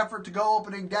make any effort to go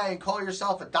opening day and call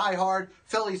yourself a diehard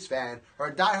Phillies fan, or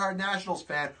a diehard Nationals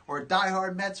fan, or a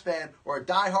diehard Mets fan, or a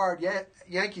diehard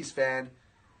Yankees fan,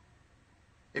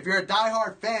 if you're a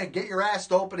diehard fan, get your ass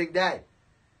to opening day.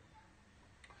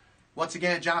 Once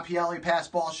again, John Pielli, Pass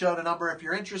Ball Show. The number, if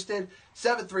you're interested,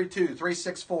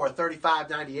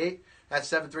 732-364-3598.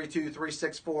 That's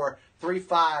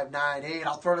 732-364-3598.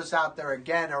 I'll throw this out there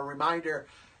again. A reminder,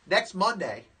 next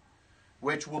Monday,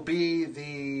 which will be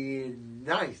the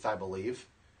 9th, I believe,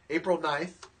 April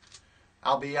 9th.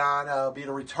 I'll be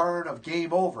the return of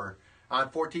Game Over on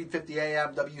 1450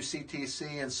 AM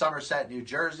WCTC in Somerset, New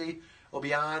Jersey. We'll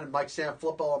be on, Mike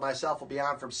Sanfilippo and myself will be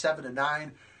on from 7 to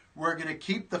 9. We're going to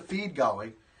keep the feed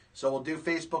going. So we'll do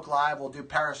Facebook Live, we'll do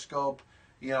Periscope,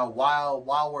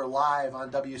 while we're live on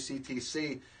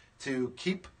WCTC to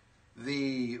keep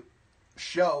the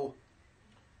show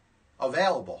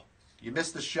available. You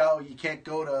missed the show, you can't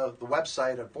go to the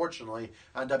website, unfortunately,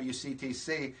 on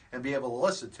WCTC and be able to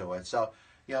listen to it. So,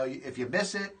 if you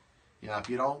miss it, if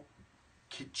you don't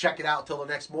check it out till the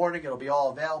next morning, it'll be all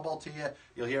available to you.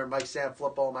 You'll hear Mike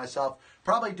Sanfilippo and myself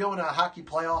probably doing a hockey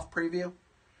playoff preview.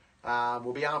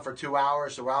 We'll be on for 2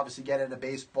 hours, so we'll obviously get into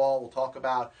baseball. We'll talk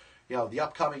about, the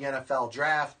upcoming NFL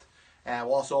draft, and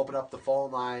we'll also open up the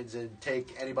phone lines and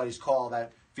take anybody's call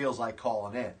that feels like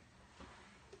calling in.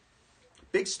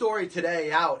 Big story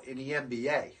today out in the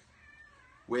NBA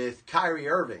with Kyrie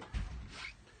Irving.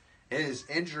 His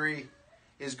injury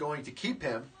is going to keep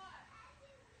him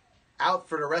out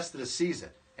for the rest of the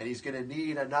season, and he's going to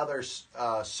need another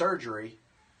surgery.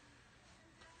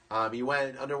 He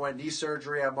underwent knee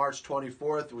surgery on March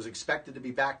 24th. Was expected to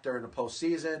be back during the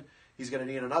postseason. He's going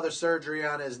to need another surgery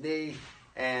on his knee,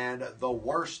 and the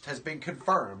worst has been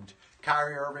confirmed.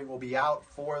 Kyrie Irving will be out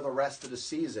for the rest of the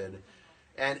season,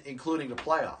 and including the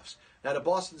playoffs. Now, the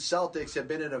Boston Celtics have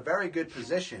been in a very good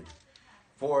position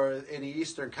in the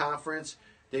Eastern Conference.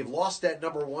 They've lost that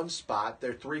number 1 spot.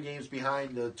 They're 3 games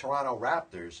behind the Toronto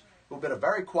Raptors, who've been a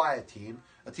very quiet team,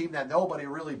 a team that nobody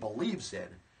really believes in.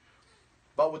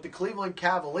 But with the Cleveland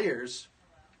Cavaliers,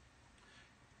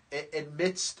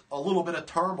 amidst a little bit of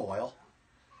turmoil,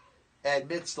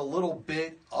 amidst a little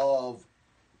bit of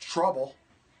trouble,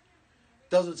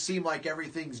 doesn't seem like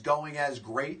everything's going as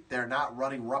great. They're not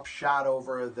running roughshod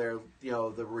over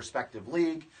the respective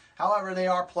league. However, they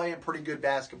are playing pretty good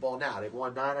basketball now. They've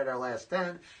won 9 of their last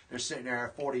 10. They're sitting there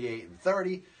at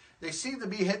 48-30. They seem to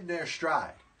be hitting their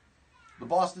stride. The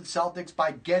Boston Celtics,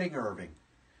 by getting Irving,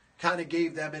 kind of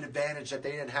gave them an advantage that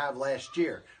they didn't have last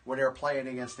year when they were playing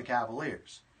against the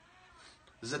Cavaliers.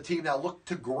 This is a team that looked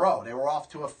to grow. They were off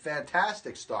to a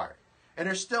fantastic start, and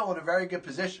they're still in a very good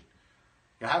position.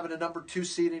 Having a number 2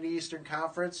 seed in the Eastern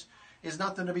Conference is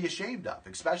nothing to be ashamed of,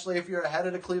 especially if you're ahead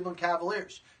of the Cleveland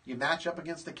Cavaliers. You match up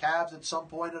against the Cavs at some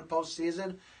point in the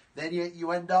postseason, then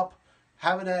you end up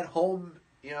having that home,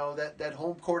 that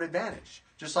home court advantage,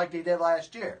 just like they did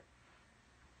last year.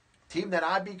 Team that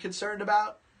I'd be concerned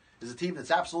about is a team that's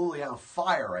absolutely on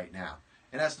fire right now,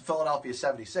 and that's the Philadelphia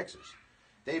 76ers.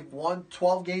 They've won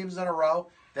 12 games in a row.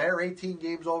 They're 18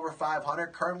 games over 500,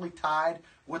 currently tied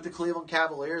with the Cleveland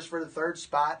Cavaliers for the third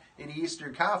spot in the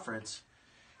Eastern Conference.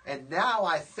 And now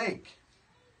I think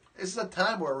this is a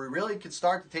time where we really can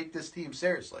start to take this team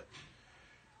seriously.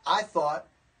 I thought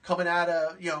coming out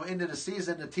of, into the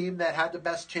season, the team that had the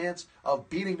best chance of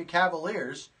beating the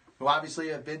Cavaliers, who obviously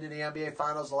have been to the NBA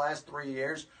Finals the last 3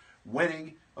 years,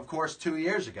 winning, of course, 2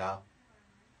 years ago.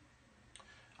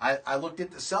 I looked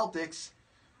at the Celtics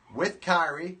with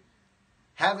Kyrie,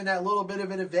 having that little bit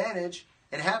of an advantage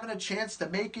and having a chance to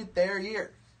make it their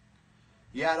year.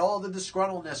 You had all the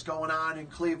disgruntledness going on in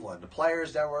Cleveland. The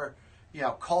players that were,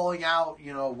 calling out,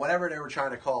 whatever they were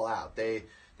trying to call out. They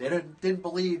didn't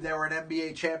believe they were an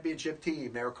NBA championship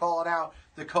team. They were calling out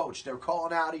the coach. They were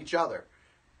calling out each other,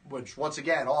 which, once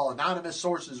again, all anonymous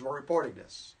sources were reporting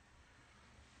this.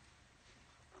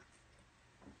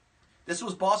 This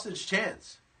was Boston's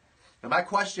chance. And my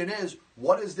question is,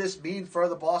 what does this mean for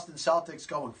the Boston Celtics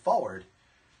going forward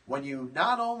when you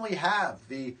not only have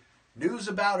the news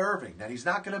about Irving, that he's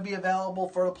not going to be available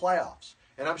for the playoffs,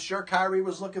 and I'm sure Kyrie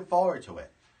was looking forward to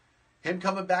it, him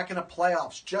coming back in the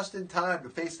playoffs just in time to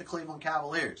face the Cleveland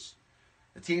Cavaliers,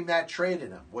 the team that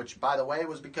traded him, which, by the way,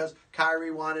 was because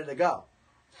Kyrie wanted to go.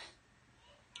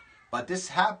 But this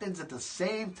happens at the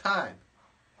same time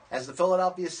as the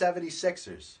Philadelphia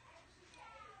 76ers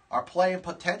are playing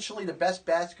potentially the best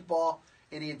basketball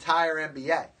in the entire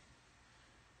NBA.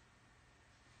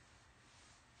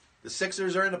 The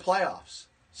Sixers are in the playoffs,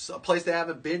 a place they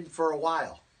haven't been for a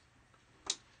while.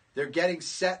 They're getting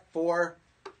set for,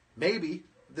 maybe,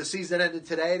 if the season ended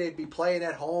today, they'd be playing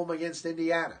at home against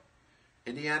Indiana.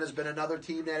 Indiana's been another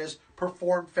team that has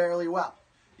performed fairly well.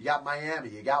 You got Miami,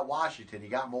 you got Washington, you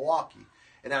got Milwaukee.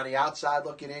 And on the outside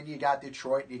looking in, you got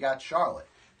Detroit and you got Charlotte.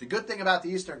 The good thing about the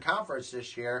Eastern Conference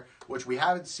this year, which we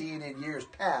haven't seen in years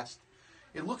past,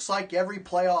 it looks like every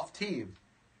playoff team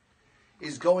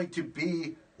is going to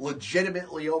be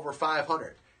legitimately over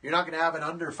 500. You're not going to have an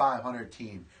under 500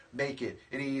 team make it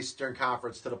in the Eastern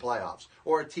Conference to the playoffs,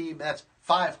 or a team that's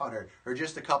 500 or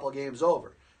just a couple games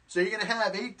over. So you're going to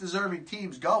have 8 deserving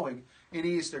teams going in the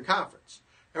Eastern Conference.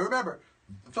 And remember,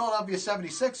 the Philadelphia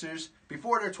 76ers,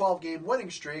 before their 12-game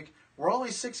winning streak, were only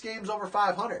 6 games over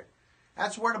 500.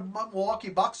 That's where the Milwaukee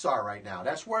Bucks are right now.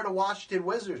 That's where the Washington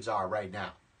Wizards are right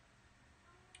now.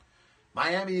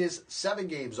 Miami is 7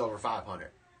 games over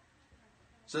 500.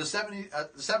 So the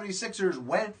 76ers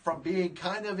went from being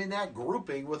kind of in that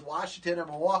grouping with Washington and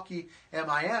Milwaukee and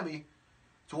Miami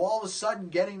to all of a sudden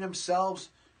getting themselves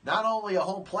not only a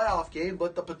home playoff game,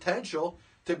 but the potential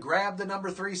to grab the number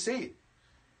 3 seed.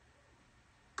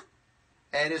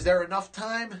 And is there enough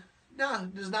time? No,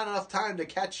 there's not enough time to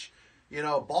catch,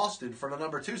 Boston for the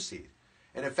number 2 seed.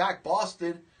 And in fact,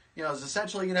 Boston, is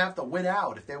essentially going to have to win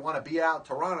out if they want to beat out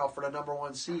Toronto for the number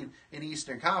 1 seed in the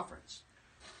Eastern Conference.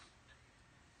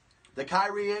 The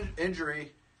Kyrie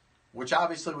injury, which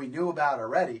obviously we knew about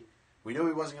already, we knew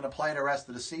he wasn't going to play the rest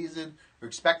of the season. We're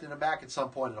expecting him back at some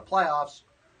point in the playoffs.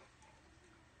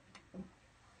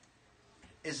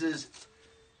 Is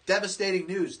devastating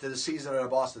news to the season of the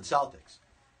Boston Celtics.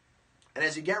 And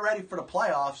as you get ready for the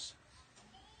playoffs,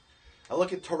 I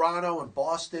look at Toronto and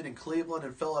Boston and Cleveland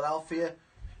and Philadelphia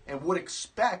and would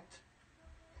expect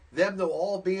them to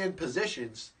all be in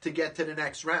positions to get to the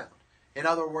next round. In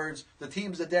other words, the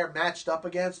teams that they're matched up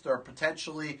against or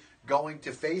potentially going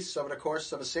to face over the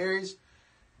course of a series,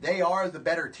 they are the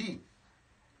better team.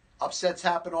 Upsets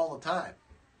happen all the time.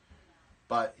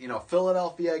 But,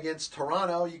 Philadelphia against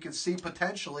Toronto, you can see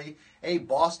potentially a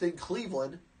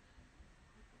Boston-Cleveland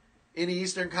in the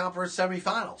Eastern Conference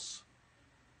semifinals.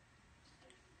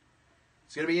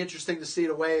 It's going to be interesting to see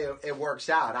the way it works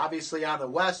out. Obviously, on the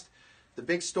West, the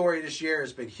big story this year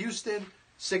has been Houston,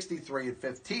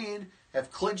 63-15,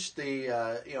 have clinched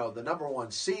the number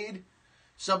 1 seed.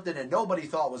 Something that nobody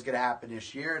thought was going to happen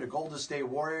this year. The Golden State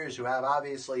Warriors, who have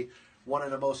obviously one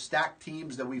of the most stacked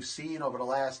teams that we've seen over the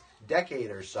last decade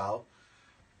or so.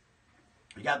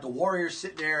 You got the Warriors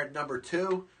sitting there at number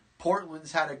 2.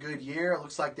 Portland's had a good year. It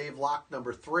looks like they've locked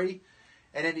number 3.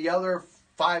 And then the other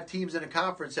 5 teams in the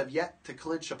conference have yet to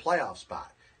clinch a playoff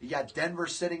spot. You got Denver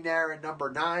sitting there at number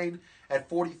 9 at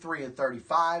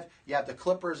 43-35. You have the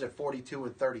Clippers at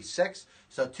 42-36.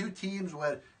 So 2 teams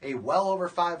with a well over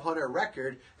 500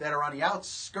 record that are on the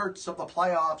outskirts of the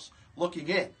playoffs looking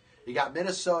in. You got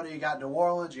Minnesota, you got New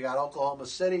Orleans, you got Oklahoma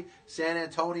City, San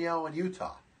Antonio, and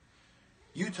Utah.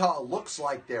 Utah looks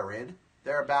like they're in.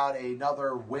 They're about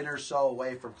another win or so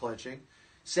away from clinching.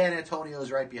 San Antonio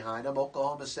is right behind them.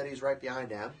 Oklahoma City is right behind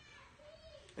them.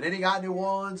 And then you got New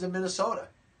Orleans and Minnesota.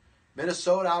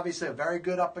 Minnesota, obviously a very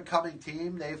good up-and-coming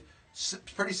team. They've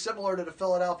pretty similar to the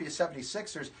Philadelphia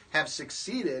 76ers, have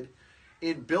succeeded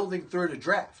in building through the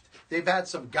draft. They've had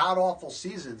some god-awful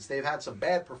seasons. They've had some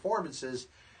bad performances,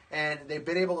 and they've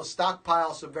been able to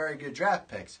stockpile some very good draft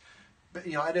picks. But,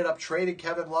 ended up trading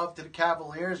Kevin Love to the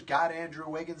Cavaliers, got Andrew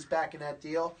Wiggins back in that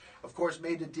deal. Of course,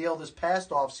 made the deal this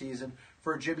past offseason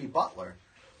for Jimmy Butler.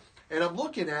 And I'm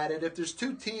looking at it, if there's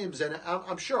two teams, and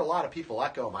I'm sure a lot of people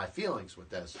echo my feelings with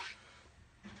this.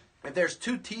 If there's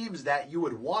two teams that you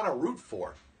would want to root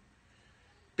for,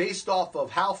 based off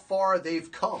of how far they've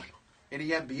come in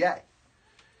the NBA,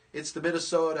 it's the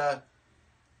Minnesota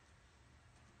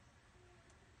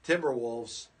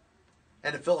Timberwolves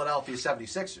and the Philadelphia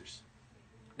 76ers.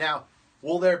 Now,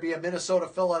 will there be a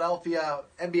Minnesota-Philadelphia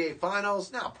NBA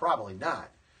Finals? No, probably not.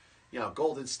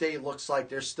 Golden State looks like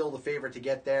they're still the favorite to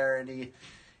get there in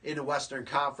the Western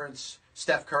Conference.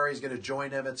 Steph Curry's going to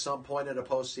join them at some point in the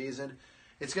postseason.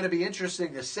 It's going to be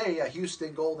interesting to see a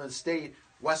Houston-Golden State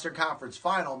Western Conference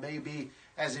Final may be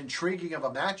as intriguing of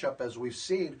a matchup as we've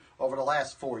seen over the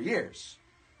last 4 years.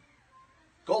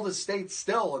 Golden State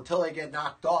still, until they get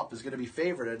knocked off, is going to be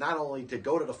favored, and not only to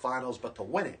go to the finals, but to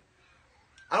win it.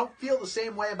 I don't feel the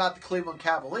same way about the Cleveland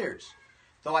Cavaliers,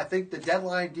 though I think the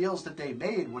deadline deals that they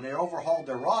made when they overhauled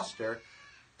their roster,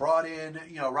 brought in,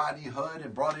 Rodney Hood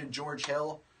and brought in George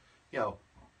Hill,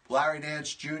 Larry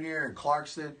Nance Jr. and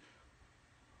Clarkson.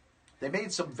 They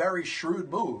made some very shrewd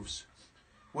moves,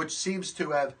 which seems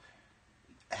to have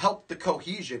helped the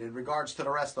cohesion in regards to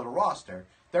the rest of the roster.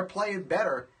 They're playing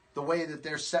better the way that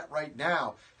they're set right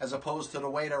now, as opposed to the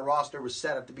way their roster was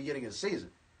set at the beginning of the season.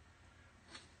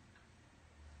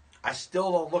 I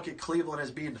still don't look at Cleveland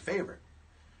as being the favorite.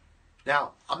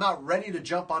 Now, I'm not ready to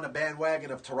jump on the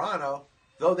bandwagon of Toronto,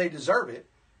 though they deserve it.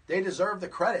 They deserve the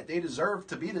credit. They deserve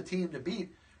to be the team to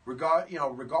beat,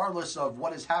 regardless of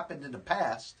what has happened in the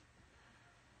past.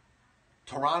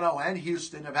 Toronto and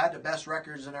Houston have had the best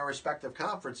records in their respective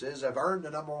conferences, have earned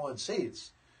the number one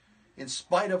seeds, in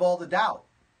spite of all the doubt.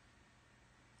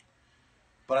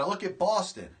 But I look at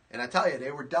Boston, and I tell you,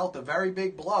 they were dealt a very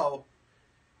big blow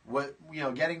with,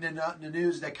 getting the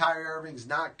news that Kyrie Irving's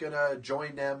not going to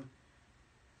join them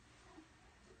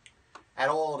at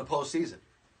all in the postseason.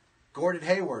 Gordon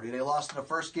Hayward, who they lost in the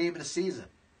first game of the season.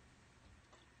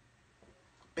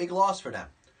 Big loss for them.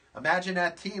 Imagine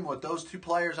that team with those two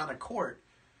players on the court.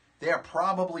 They are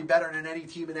probably better than any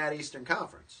team in that Eastern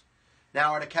Conference.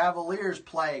 Now, are the Cavaliers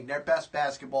playing their best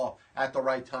basketball at the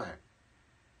right time?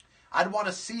 I'd want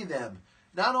to see them,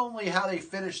 not only how they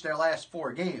finished their last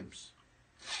 4 games,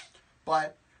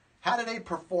 but how did they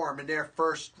perform in their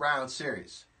first round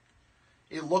series?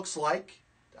 It looks like,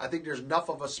 I think there's enough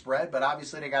of a spread, but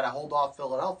obviously they got to hold off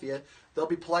Philadelphia. They'll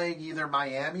be playing either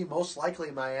Miami, most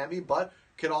likely Miami, but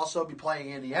could also be playing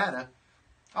Indiana.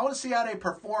 I want to see how they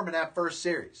perform in that first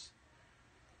series.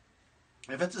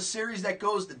 If it's a series that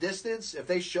goes the distance, if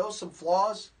they show some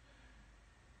flaws,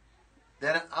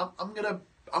 then I'm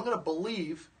gonna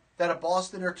believe that a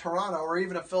Boston or Toronto or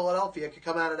even a Philadelphia could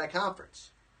come out of that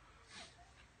conference.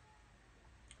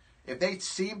 If they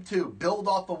seem to build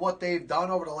off of what they've done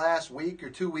over the last week or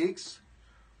 2 weeks,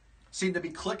 seem to be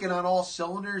clicking on all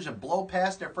cylinders and blow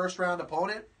past their first round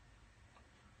opponent,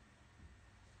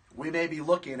 we may be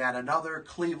looking at another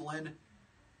Cleveland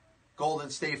Golden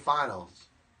State Finals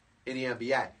in the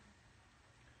NBA.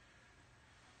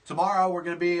 Tomorrow we're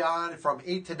going to be on from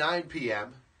 8 to 9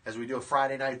 p.m. as we do a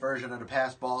Friday night version of the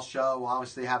Pass Ball Show. We'll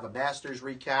obviously have a Masters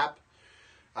recap.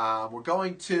 We're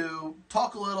going to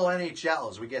talk a little NHL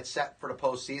as we get set for the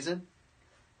postseason.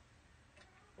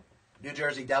 New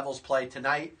Jersey Devils play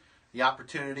tonight. The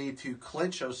opportunity to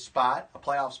clinch a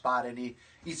playoff spot in the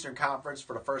Eastern Conference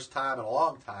for the first time in a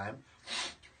long time.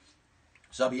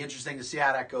 So it'll be interesting to see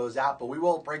how that goes out. But we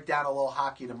will break down a little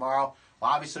hockey tomorrow.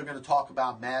 Well, obviously, we're going to talk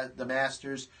about the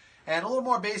Masters and a little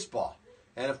more baseball.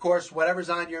 And, of course, whatever's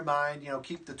on your mind,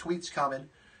 keep the tweets coming.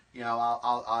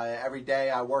 Every day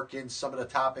I work in some of the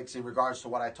topics in regards to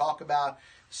what I talk about,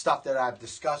 stuff that I've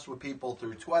discussed with people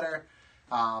through Twitter,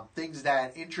 things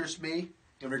that interest me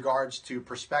in regards to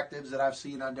perspectives that I've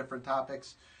seen on different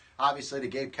topics. Obviously, the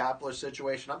Gabe Kapler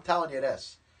situation. I'm telling you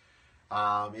this.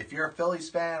 If you're a Phillies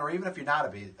fan, or even if you're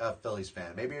not a Phillies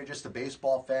fan, maybe you're just a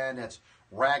baseball fan that's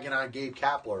ragging on Gabe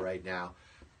Kapler right now,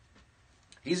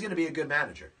 he's going to be a good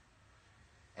manager.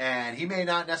 And he may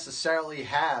not necessarily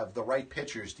have the right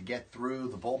pitchers to get through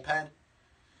the bullpen,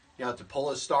 to pull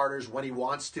his starters when he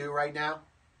wants to right now.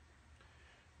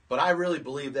 But I really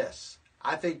believe this.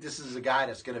 I think this is a guy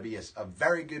that's going to be a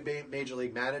very good major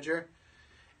league manager.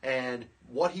 And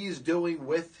what he's doing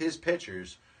with his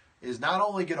pitchers is not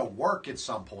only going to work at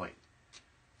some point,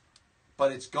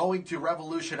 but it's going to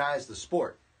revolutionize the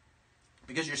sport.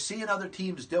 because you're seeing other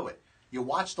teams do it. You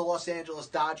watched the Los Angeles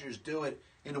Dodgers do it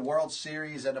in the World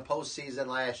Series and the postseason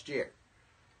last year.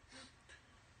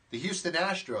 The Houston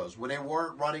Astros, when they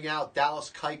weren't running out Dallas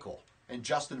Keuchel and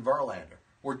Justin Verlander,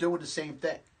 were doing the same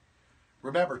thing.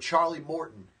 Remember, Charlie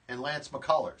Morton and Lance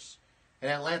McCullers,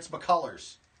 and then Lance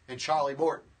McCullers and Charlie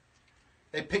Morton.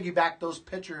 They piggybacked those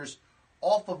pitchers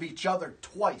off of each other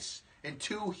twice in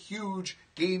 2 huge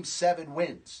Game 7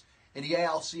 wins in the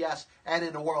ALCS and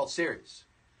in the World Series.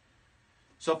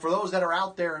 So for those that are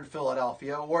out there in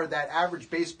Philadelphia, or that average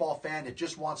baseball fan that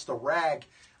just wants to rag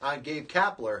on Gabe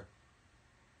Kapler,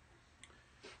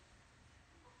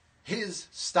 his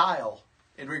style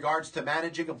in regards to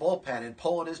managing a bullpen and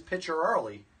pulling his pitcher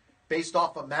early based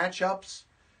off of matchups,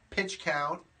 pitch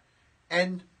count,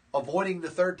 and avoiding the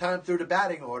third time through the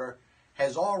batting order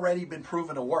has already been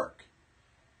proven to work.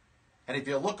 And if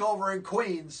you look over in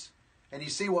Queens and you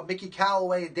see what Mickey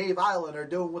Callaway and Dave Eiland are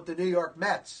doing with the New York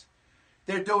Mets,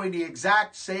 they're doing the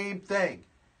exact same thing.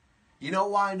 You know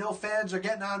why no fans are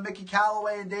getting on Mickey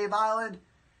Callaway and Dave Eiland?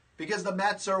 Because the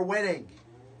Mets are winning.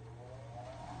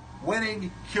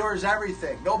 Winning cures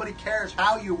everything. Nobody cares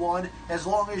how you won as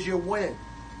long as you win.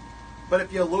 But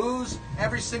if you lose,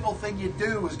 every single thing you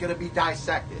do is going to be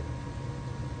dissected.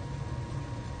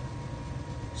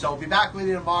 So we'll be back with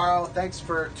you tomorrow. Thanks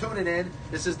for tuning in.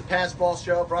 This is the Pass Ball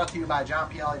Show, brought to you by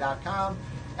JohnPielli.com,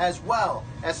 as well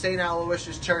as St.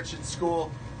 Aloysius Church and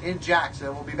School in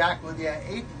Jackson. We'll be back with you at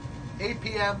 8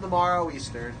 p.m. tomorrow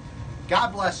Eastern.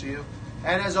 God bless you.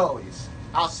 And as always,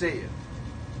 I'll see you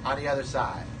on the other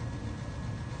side.